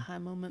High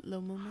moment,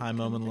 low moment. high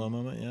moment, low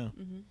moment? Yeah.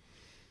 Mm-hmm.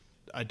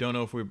 I don't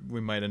know if we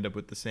might end up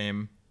with the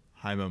same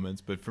high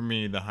moments, but for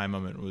me, the high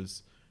moment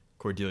was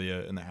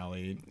Cordelia in the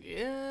alley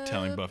Yeah.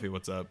 telling Buffy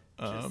what's up.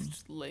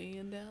 Just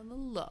laying down the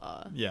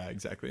law. Yeah,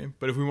 exactly.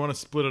 But if we want to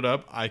split it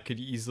up, I could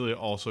easily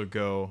also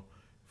go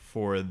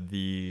for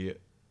the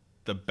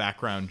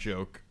background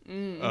joke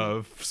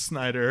of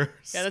Snyder.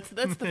 Yeah, that's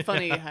the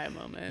funny high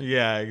moment.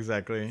 Yeah,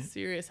 exactly.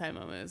 Serious high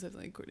moment is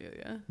definitely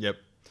Cordelia. Yep.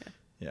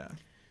 Yeah.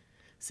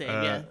 Same,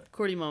 yeah.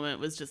 Cordy moment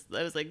was just,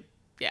 I was like,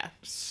 yeah.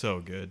 So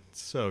good.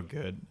 So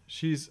good.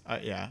 She's,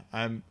 yeah,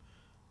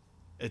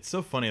 it's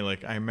so funny.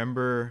 Like, I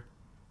remember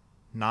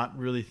not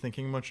really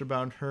thinking much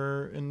about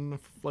her in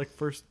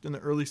the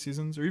early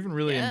seasons, or even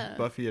really in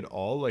Buffy at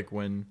all. Like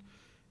when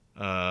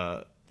when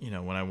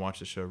I watched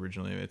the show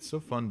originally, it's so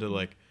fun to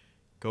like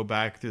go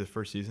back through the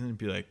first season and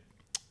be like,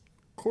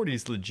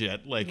 Cordy's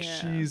legit. Like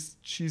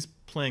she's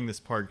playing this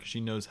part because she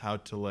knows how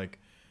to like,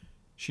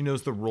 she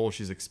knows the role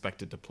she's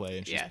expected to play,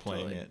 and she's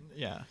playing it.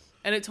 Yeah.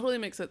 And it totally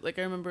makes it, like,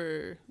 I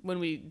remember when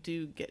we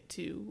do get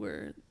to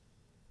where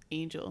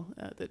Angel,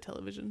 the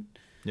television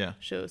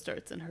show,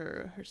 starts in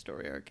her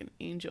story arc in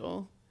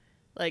Angel.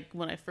 Like,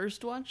 when I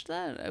first watched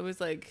that, I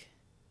was like,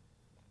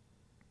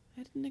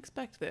 I didn't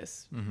expect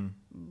this. Mm-hmm.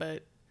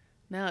 But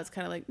now it's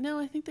kind of like, no,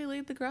 I think they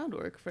laid the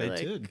groundwork for, her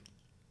doing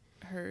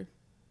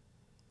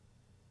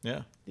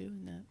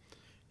that.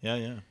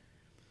 Yeah.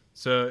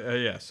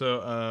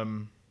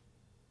 So,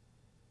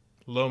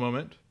 low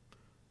moment.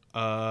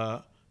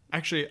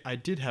 Actually, I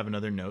did have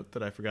another note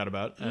that I forgot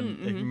about, and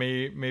it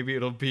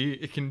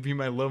can be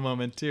my low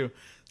moment too.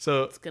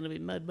 So it's gonna be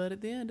Mudbutt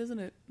at the end, isn't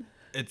it?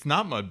 It's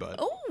not Mudbutt.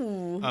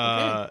 Oh,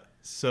 okay.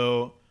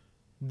 So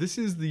this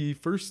is the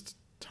first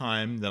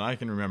time that I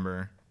can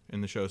remember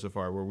in the show so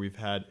far where we've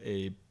had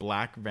a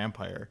black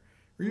vampire,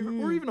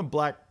 or even a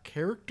black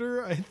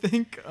character, I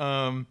think.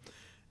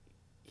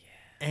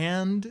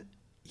 And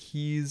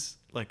he's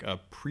like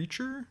a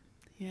preacher.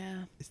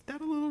 Yeah. Is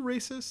that a little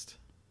racist?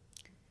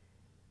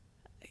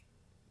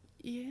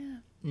 Yeah.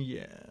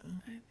 Yeah.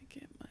 I think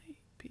it might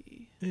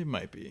be. It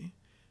might be.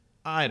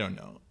 I don't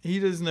know. He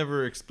does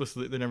never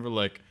explicitly, they're never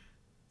like,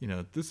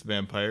 this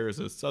vampire is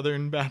a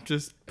Southern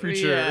Baptist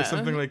preacher or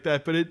something like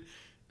that. But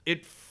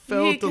it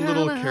felt a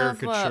little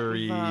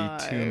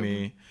caricature-y to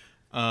me.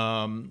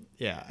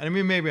 Yeah. I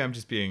mean, maybe I'm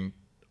just being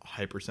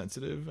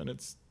hypersensitive, and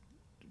it's,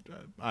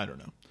 I don't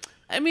know.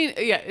 I mean,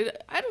 yeah,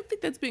 I don't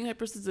think that's being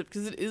hypersensitive,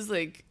 because it is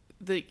like,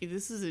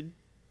 this is a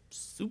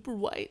super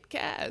white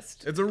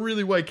cast. It's a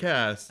really white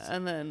cast.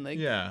 And then like,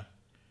 yeah.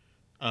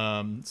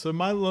 So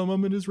my low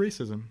moment is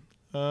racism.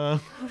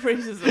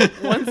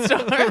 Racism. 1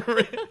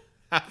 star.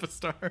 Half a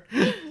star.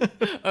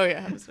 Oh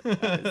yeah, half a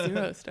star.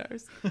 0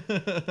 stars.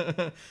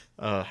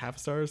 Half a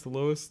star is the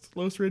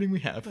lowest rating we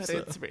have. But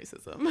it's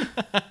racism.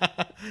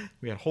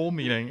 We had a whole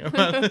meeting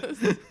about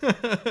this.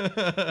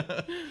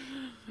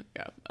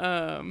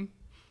 Yeah.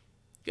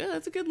 Yeah,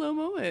 that's a good low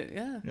moment.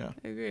 Yeah.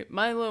 I agree.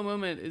 My low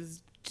moment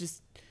is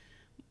just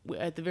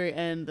at the very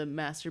end, the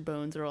master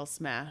bones are all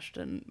smashed,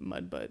 and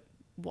Mudbutt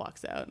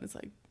walks out, and it's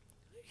like,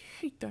 I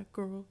hate that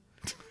girl.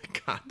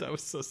 God, that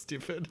was so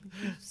stupid.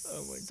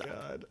 Oh my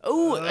God.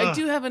 Oh, I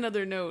do have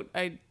another note.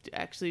 I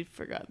actually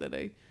forgot that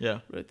I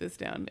wrote this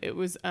down. It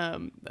was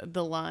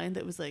the line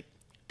that was like,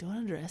 don't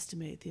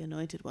underestimate the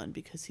Anointed One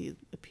because he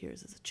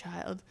appears as a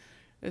child.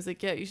 I was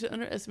like, yeah, you should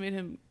underestimate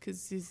him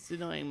because he's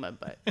annoying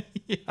Mudbutt.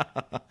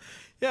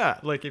 Yeah,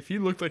 like if he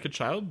looked like a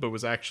child but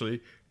was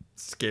actually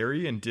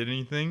scary and did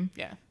anything,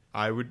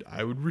 I would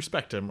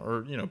respect him,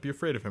 or be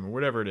afraid of him, or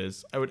whatever it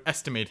is. I would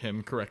estimate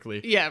him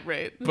correctly. Yeah,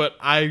 right. But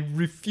I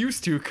refuse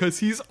to, because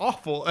he's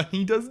awful and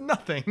he does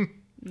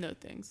nothing. No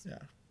thanks. Yeah.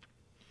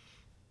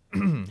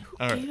 Who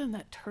gave him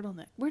that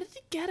turtleneck? Where did he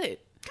get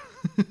it?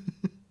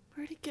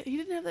 He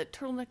didn't have that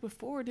turtleneck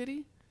before, did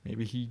he?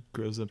 Maybe he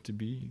grows up to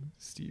be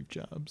Steve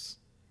Jobs.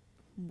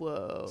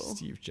 Whoa.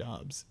 Steve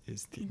Jobs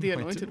is the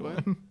anointed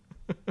one.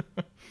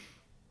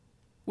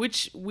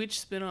 Which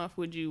spinoff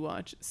would you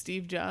watch?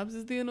 Steve Jobs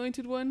is the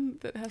Anointed One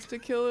that has to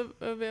kill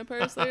a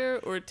vampire slayer,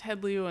 or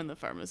Ted Leo and the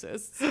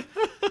Pharmacists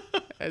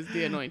as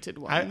the Anointed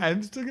One?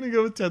 I'm still gonna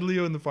go with Ted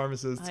Leo and the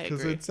Pharmacists,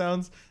 because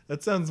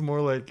that sounds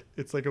more like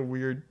it's like a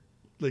weird,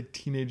 like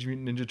Teenage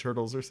Mutant Ninja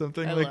Turtles or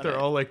something. Like they're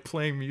all like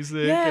playing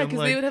music. Yeah, because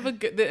they would have at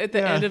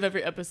the end of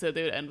every episode,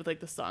 they would end with like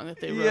the song that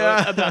they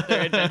wrote about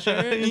their adventure.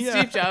 And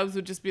Steve Jobs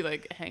would just be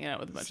like hanging out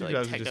with a bunch of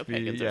like techno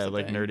pagans or something.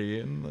 Like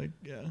nerdy and like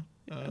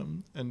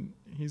and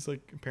he's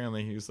like,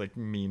 apparently he was like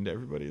mean to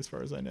everybody, as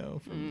far as I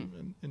know,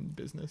 from in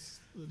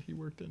business that he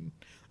worked in.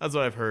 That's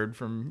what I've heard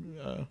from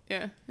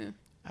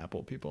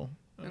Apple people.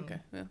 Okay,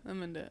 yeah,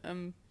 I'm into.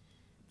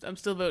 I'm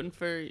still voting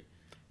for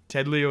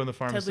Ted Leo and the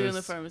Pharmacist. Ted Leo and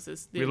the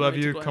Pharmacist. We love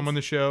you. Come on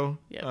the show.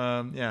 Yep.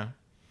 Yeah.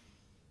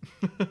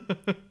 I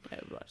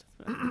would watch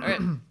this. All right.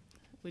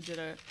 We did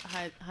our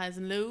highs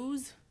and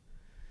lows.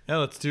 Yeah,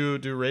 let's do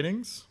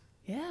ratings.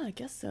 Yeah, I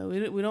guess so.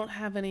 We don't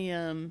have any,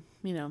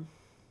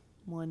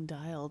 one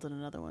dialed and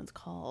another one's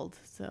called,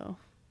 so.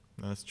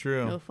 That's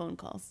true. No phone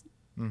calls.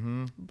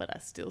 Mm-hmm. But I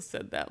still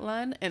said that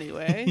line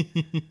anyway.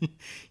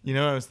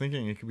 I was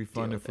thinking it could be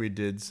fun if we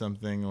did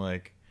something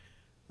like,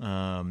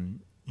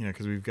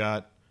 because we've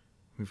got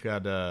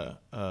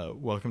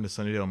Welcome to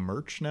Sunnydale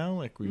merch now.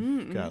 Like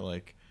we've got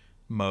like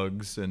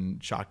mugs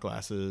and shot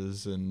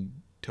glasses and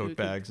tote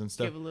bags and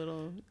stuff. Give a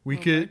little. We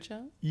could,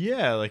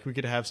 like we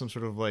could have some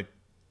sort of like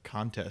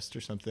contest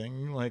or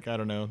something. Like, I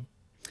don't know,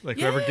 like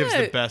whoever gives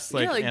the best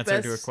like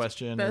answer to a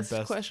question, best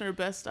question or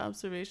best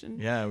observation.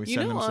 Yeah, we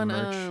send them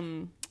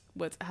some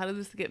merch. How did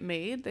this get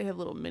made? They have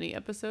little mini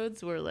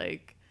episodes where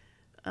like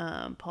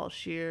Paul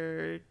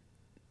Scheer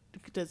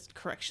does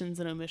corrections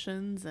and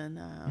omissions,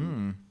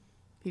 and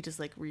he just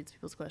like reads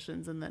people's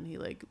questions, and then he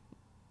like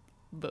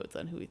votes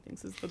on who he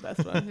thinks is the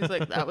best one. He's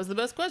like, that was the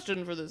best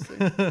question for this thing.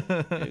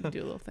 Maybe we could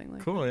do a little thing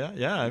like Cool. that.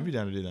 Yeah. I'd be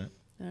down to do that.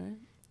 All right.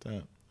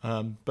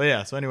 But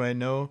yeah. So anyway,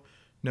 no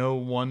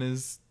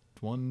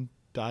one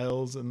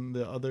dials and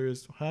the other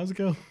is, how's it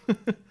go?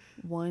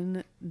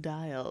 One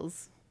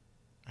dials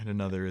And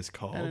another is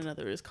called. and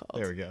another is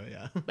called. There we go.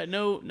 Yeah. But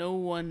no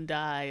one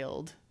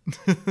dialed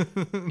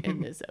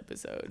in this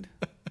episode.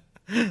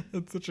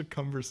 That's such a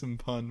cumbersome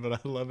pun, but I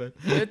love it.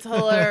 It's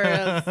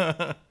hilarious.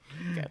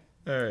 Okay.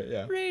 All right.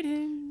 Yeah.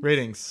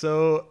 Ratings.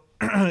 So,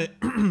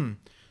 there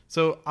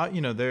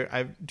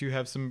I do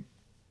have some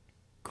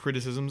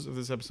criticisms of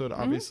this episode,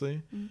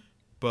 obviously,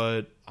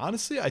 but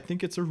honestly, I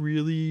think it's a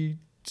really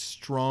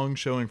strong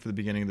showing for the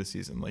beginning of the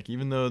season. Like,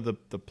 even though the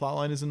plot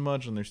line isn't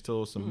much, and there's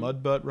still some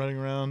mud butt running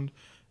around,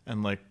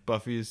 and like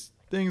Buffy's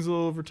things a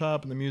little over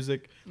top, and the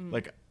music,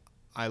 like,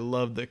 I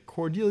love the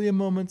Cordelia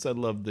moments. I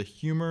love the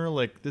humor.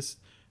 Like this,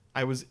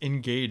 I was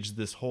engaged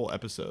this whole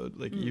episode.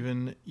 Like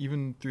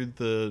even through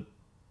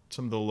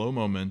some of the low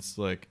moments.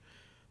 Like,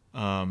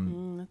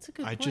 That's a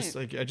good I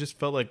point. just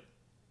felt like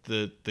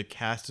the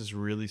cast is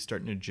really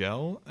starting to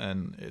gel,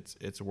 and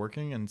it's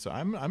working. And so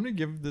I'm gonna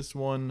give this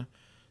one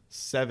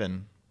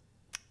 7.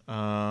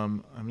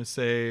 I'm gonna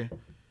say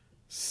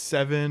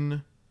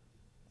 7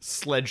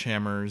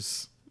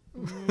 sledgehammers.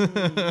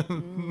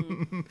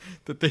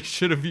 That they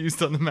should have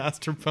used on the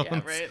master phones. Yeah,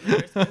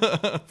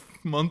 right.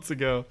 Months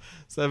ago.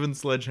 7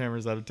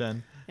 sledgehammers out of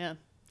 10. Yeah.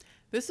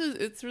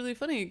 It's really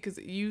funny because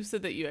you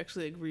said that you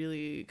actually like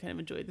really kind of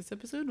enjoyed this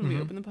episode when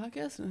we opened the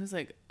podcast, and I was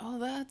like, oh,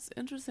 that's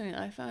interesting.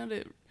 I found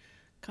it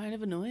kind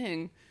of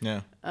annoying.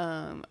 Yeah.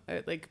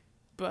 Like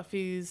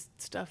Buffy's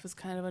stuff is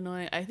kind of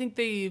annoying. I think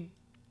they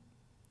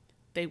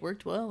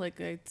worked well.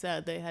 Like I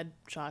said, they had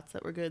shots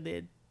that were good. They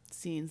had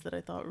scenes that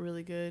I thought were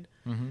really good.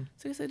 So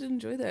I guess I did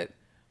enjoy that.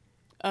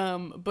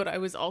 But I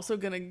was also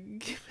gonna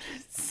give it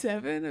a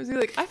 7. I was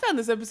like, I found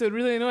this episode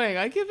really annoying.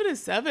 I give it a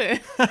 7.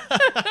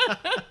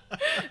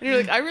 And you're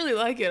like, I really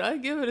like it. I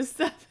give it a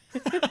 7.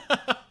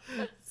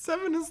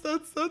 7 is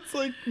that's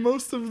like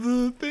most of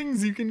the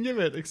things you can give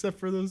it, except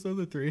for those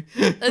other 3.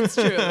 That's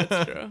true.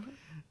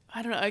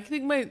 I don't know. I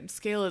think my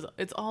scale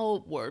it's all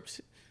warped.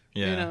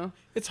 Yeah. You know?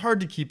 It's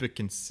hard to keep a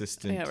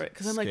consistent. Yeah, right.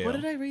 Because I'm like, what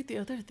did I rate the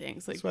other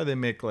things? Like, that's why they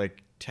make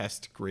like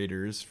test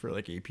graders for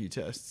like AP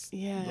tests.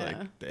 Yeah.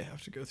 Like they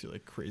have to go through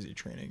like crazy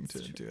training to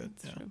do it.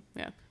 That's true.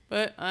 Yeah.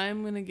 But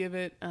I'm gonna give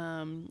it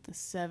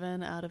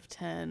 7 out of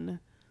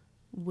 10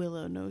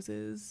 Willow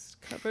noses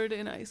covered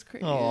in ice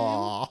cream.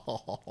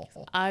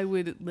 Aww. I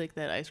would lick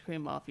that ice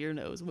cream off your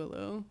nose,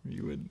 Willow.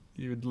 You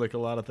would lick a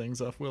lot of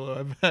things off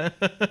Willow, I bet.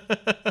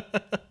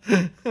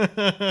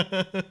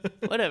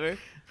 Whatever.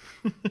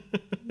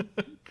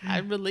 I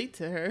relate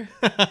to her.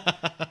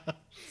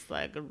 She's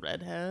like a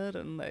redhead,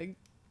 and like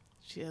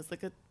she has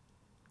like a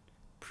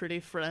pretty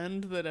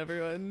friend that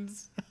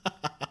everyone's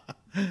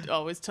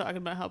always talking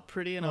about how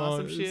pretty and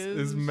awesome she is.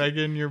 Is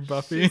Megan your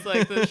Buffy?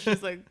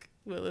 She's like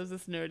Willow's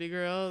this nerdy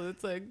girl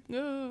that's like,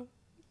 oh.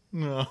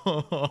 No.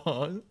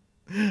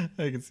 I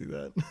can see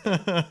that.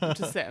 I'm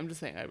just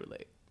saying I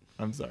relate.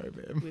 I'm sorry,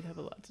 babe. We'd have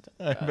a lot to talk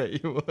I about.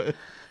 bet you would.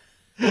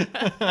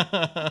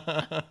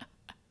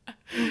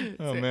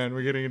 Oh man,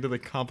 we're getting into the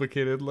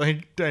complicated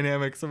like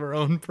dynamics of our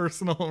own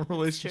personal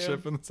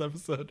relationship in this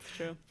episode. It's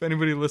true. If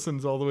anybody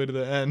listens all the way to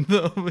the end,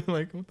 they'll be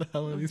like, "What the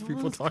hell are these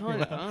people What's talking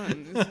going about?" on? I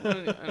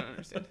don't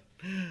understand.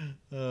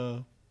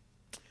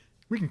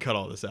 We can cut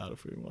all this out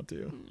if we want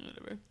to.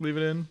 Whatever. Leave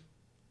it in.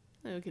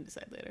 Yeah, we can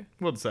decide later.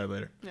 We'll decide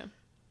later. Yeah.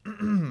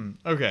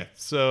 Okay,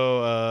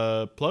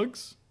 so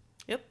plugs.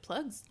 Yep.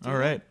 Plugs. All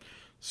right.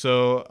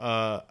 So,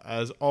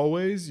 as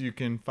always, you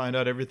can find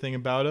out everything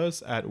about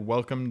us at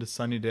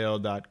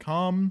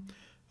welcometosunnydale.com.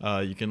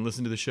 You can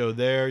listen to the show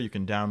there. You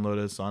can download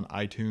us on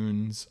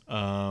iTunes.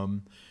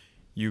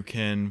 You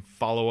can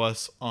follow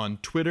us on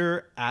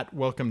Twitter at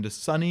Welcome to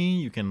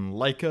Sunny. You can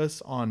like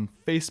us on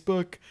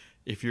Facebook.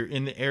 If you're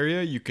in the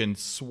area, you can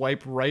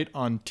swipe right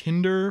on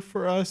Tinder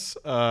for us.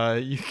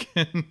 You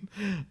can,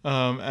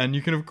 and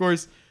you can, of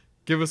course,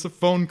 give us a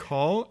phone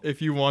call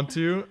if you want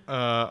to.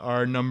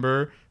 Our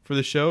number for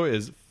the show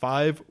is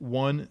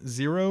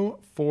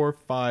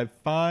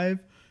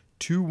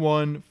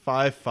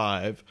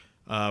 510-455-2155.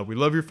 We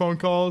love your phone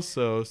calls,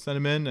 so send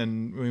them in,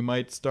 and we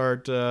might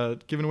start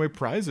giving away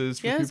prizes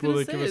for people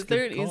that give us is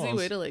there an good easy calls.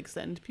 way to like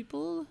send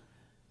people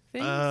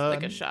things,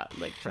 like a shot,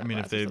 like shot I mean,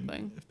 glass or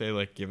something? if they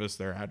like give us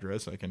their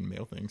address, I can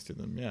mail things to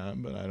them. Yeah,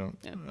 but I don't.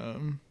 Yeah.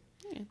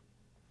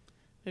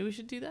 Maybe we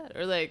should do that,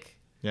 or like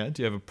Yeah.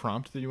 Do you have a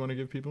prompt that you want to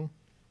give people?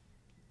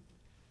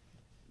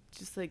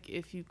 just like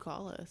if you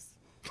call us,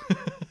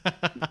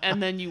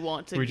 and then you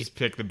want to. We just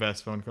pick the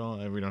best phone call,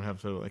 and we don't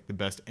have to like the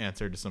best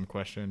answer to some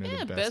question or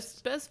yeah, the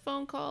best. best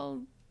phone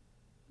call.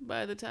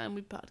 By the time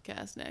we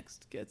podcast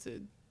next, gets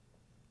it.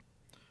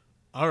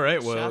 All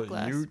right. Shot Well,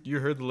 glass. you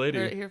heard the lady.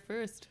 Heard it here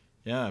first.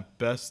 Yeah,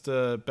 best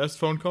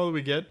phone call that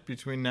we get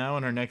between now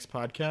and our next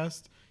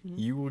podcast,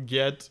 you will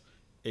get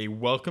a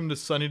Welcome to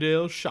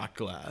Sunnydale shot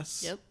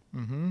glass. Yep.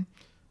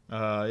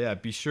 Yeah,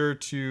 be sure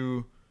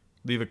to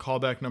leave a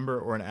callback number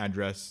or an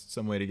address,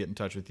 some way to get in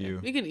touch with you.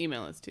 You can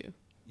email us too.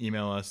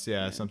 Email us,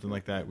 something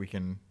like that. We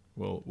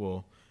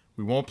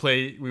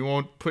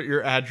won't put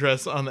your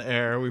address on the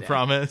air, we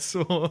promise.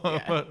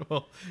 But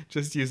we'll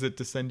just use it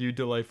to send you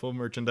delightful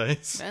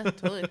merchandise. Yeah,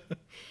 totally.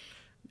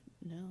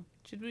 No.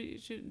 Do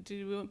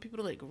we want people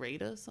to like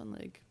rate us on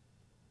like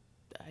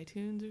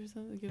iTunes or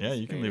something? Yeah,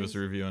 you can leave us a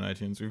review on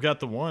iTunes. We've got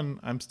the one.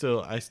 I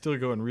still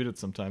go and read it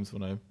sometimes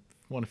when I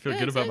want to feel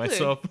good about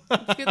myself.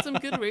 Let's get some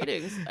good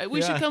ratings.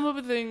 We should come up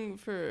with a thing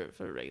for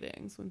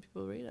ratings when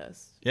people rate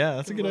us. Yeah,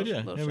 that's a good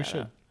idea. Yeah, we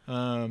should.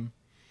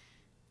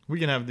 We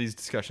can have these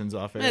discussions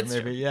off air,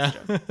 maybe. True. Yeah.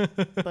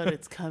 But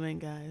it's coming,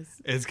 guys.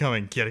 It's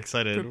coming. Get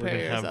excited. Prepare We're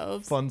gonna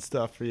yourselves. have fun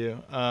stuff for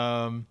you.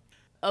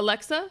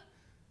 Alexa,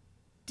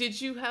 did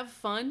you have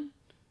fun?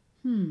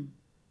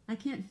 I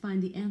can't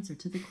find the answer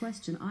to the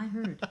question I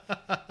heard.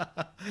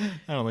 I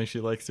don't think she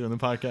likes doing the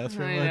podcast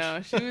very much. I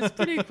know. She was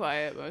pretty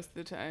quiet most of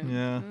the time.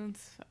 Yeah.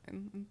 It's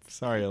fine.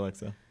 Sorry,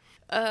 Alexa.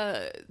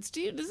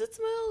 Steve, does it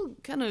smell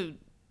kind of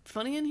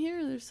funny in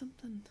here? There's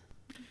something.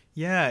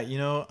 Yeah,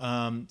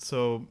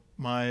 so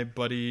my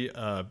buddy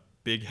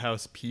Big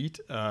House Pete,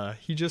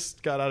 he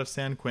just got out of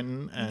San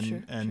Quentin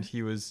and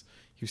he was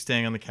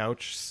staying on the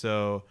couch,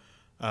 so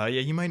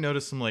you might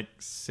notice some like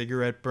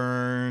cigarette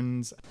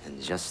burns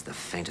And just the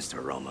faintest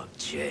aroma of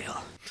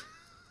jail.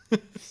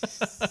 Good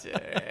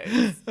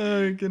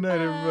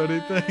night, everybody.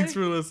 Thanks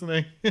for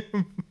listening.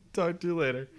 Talk to you later.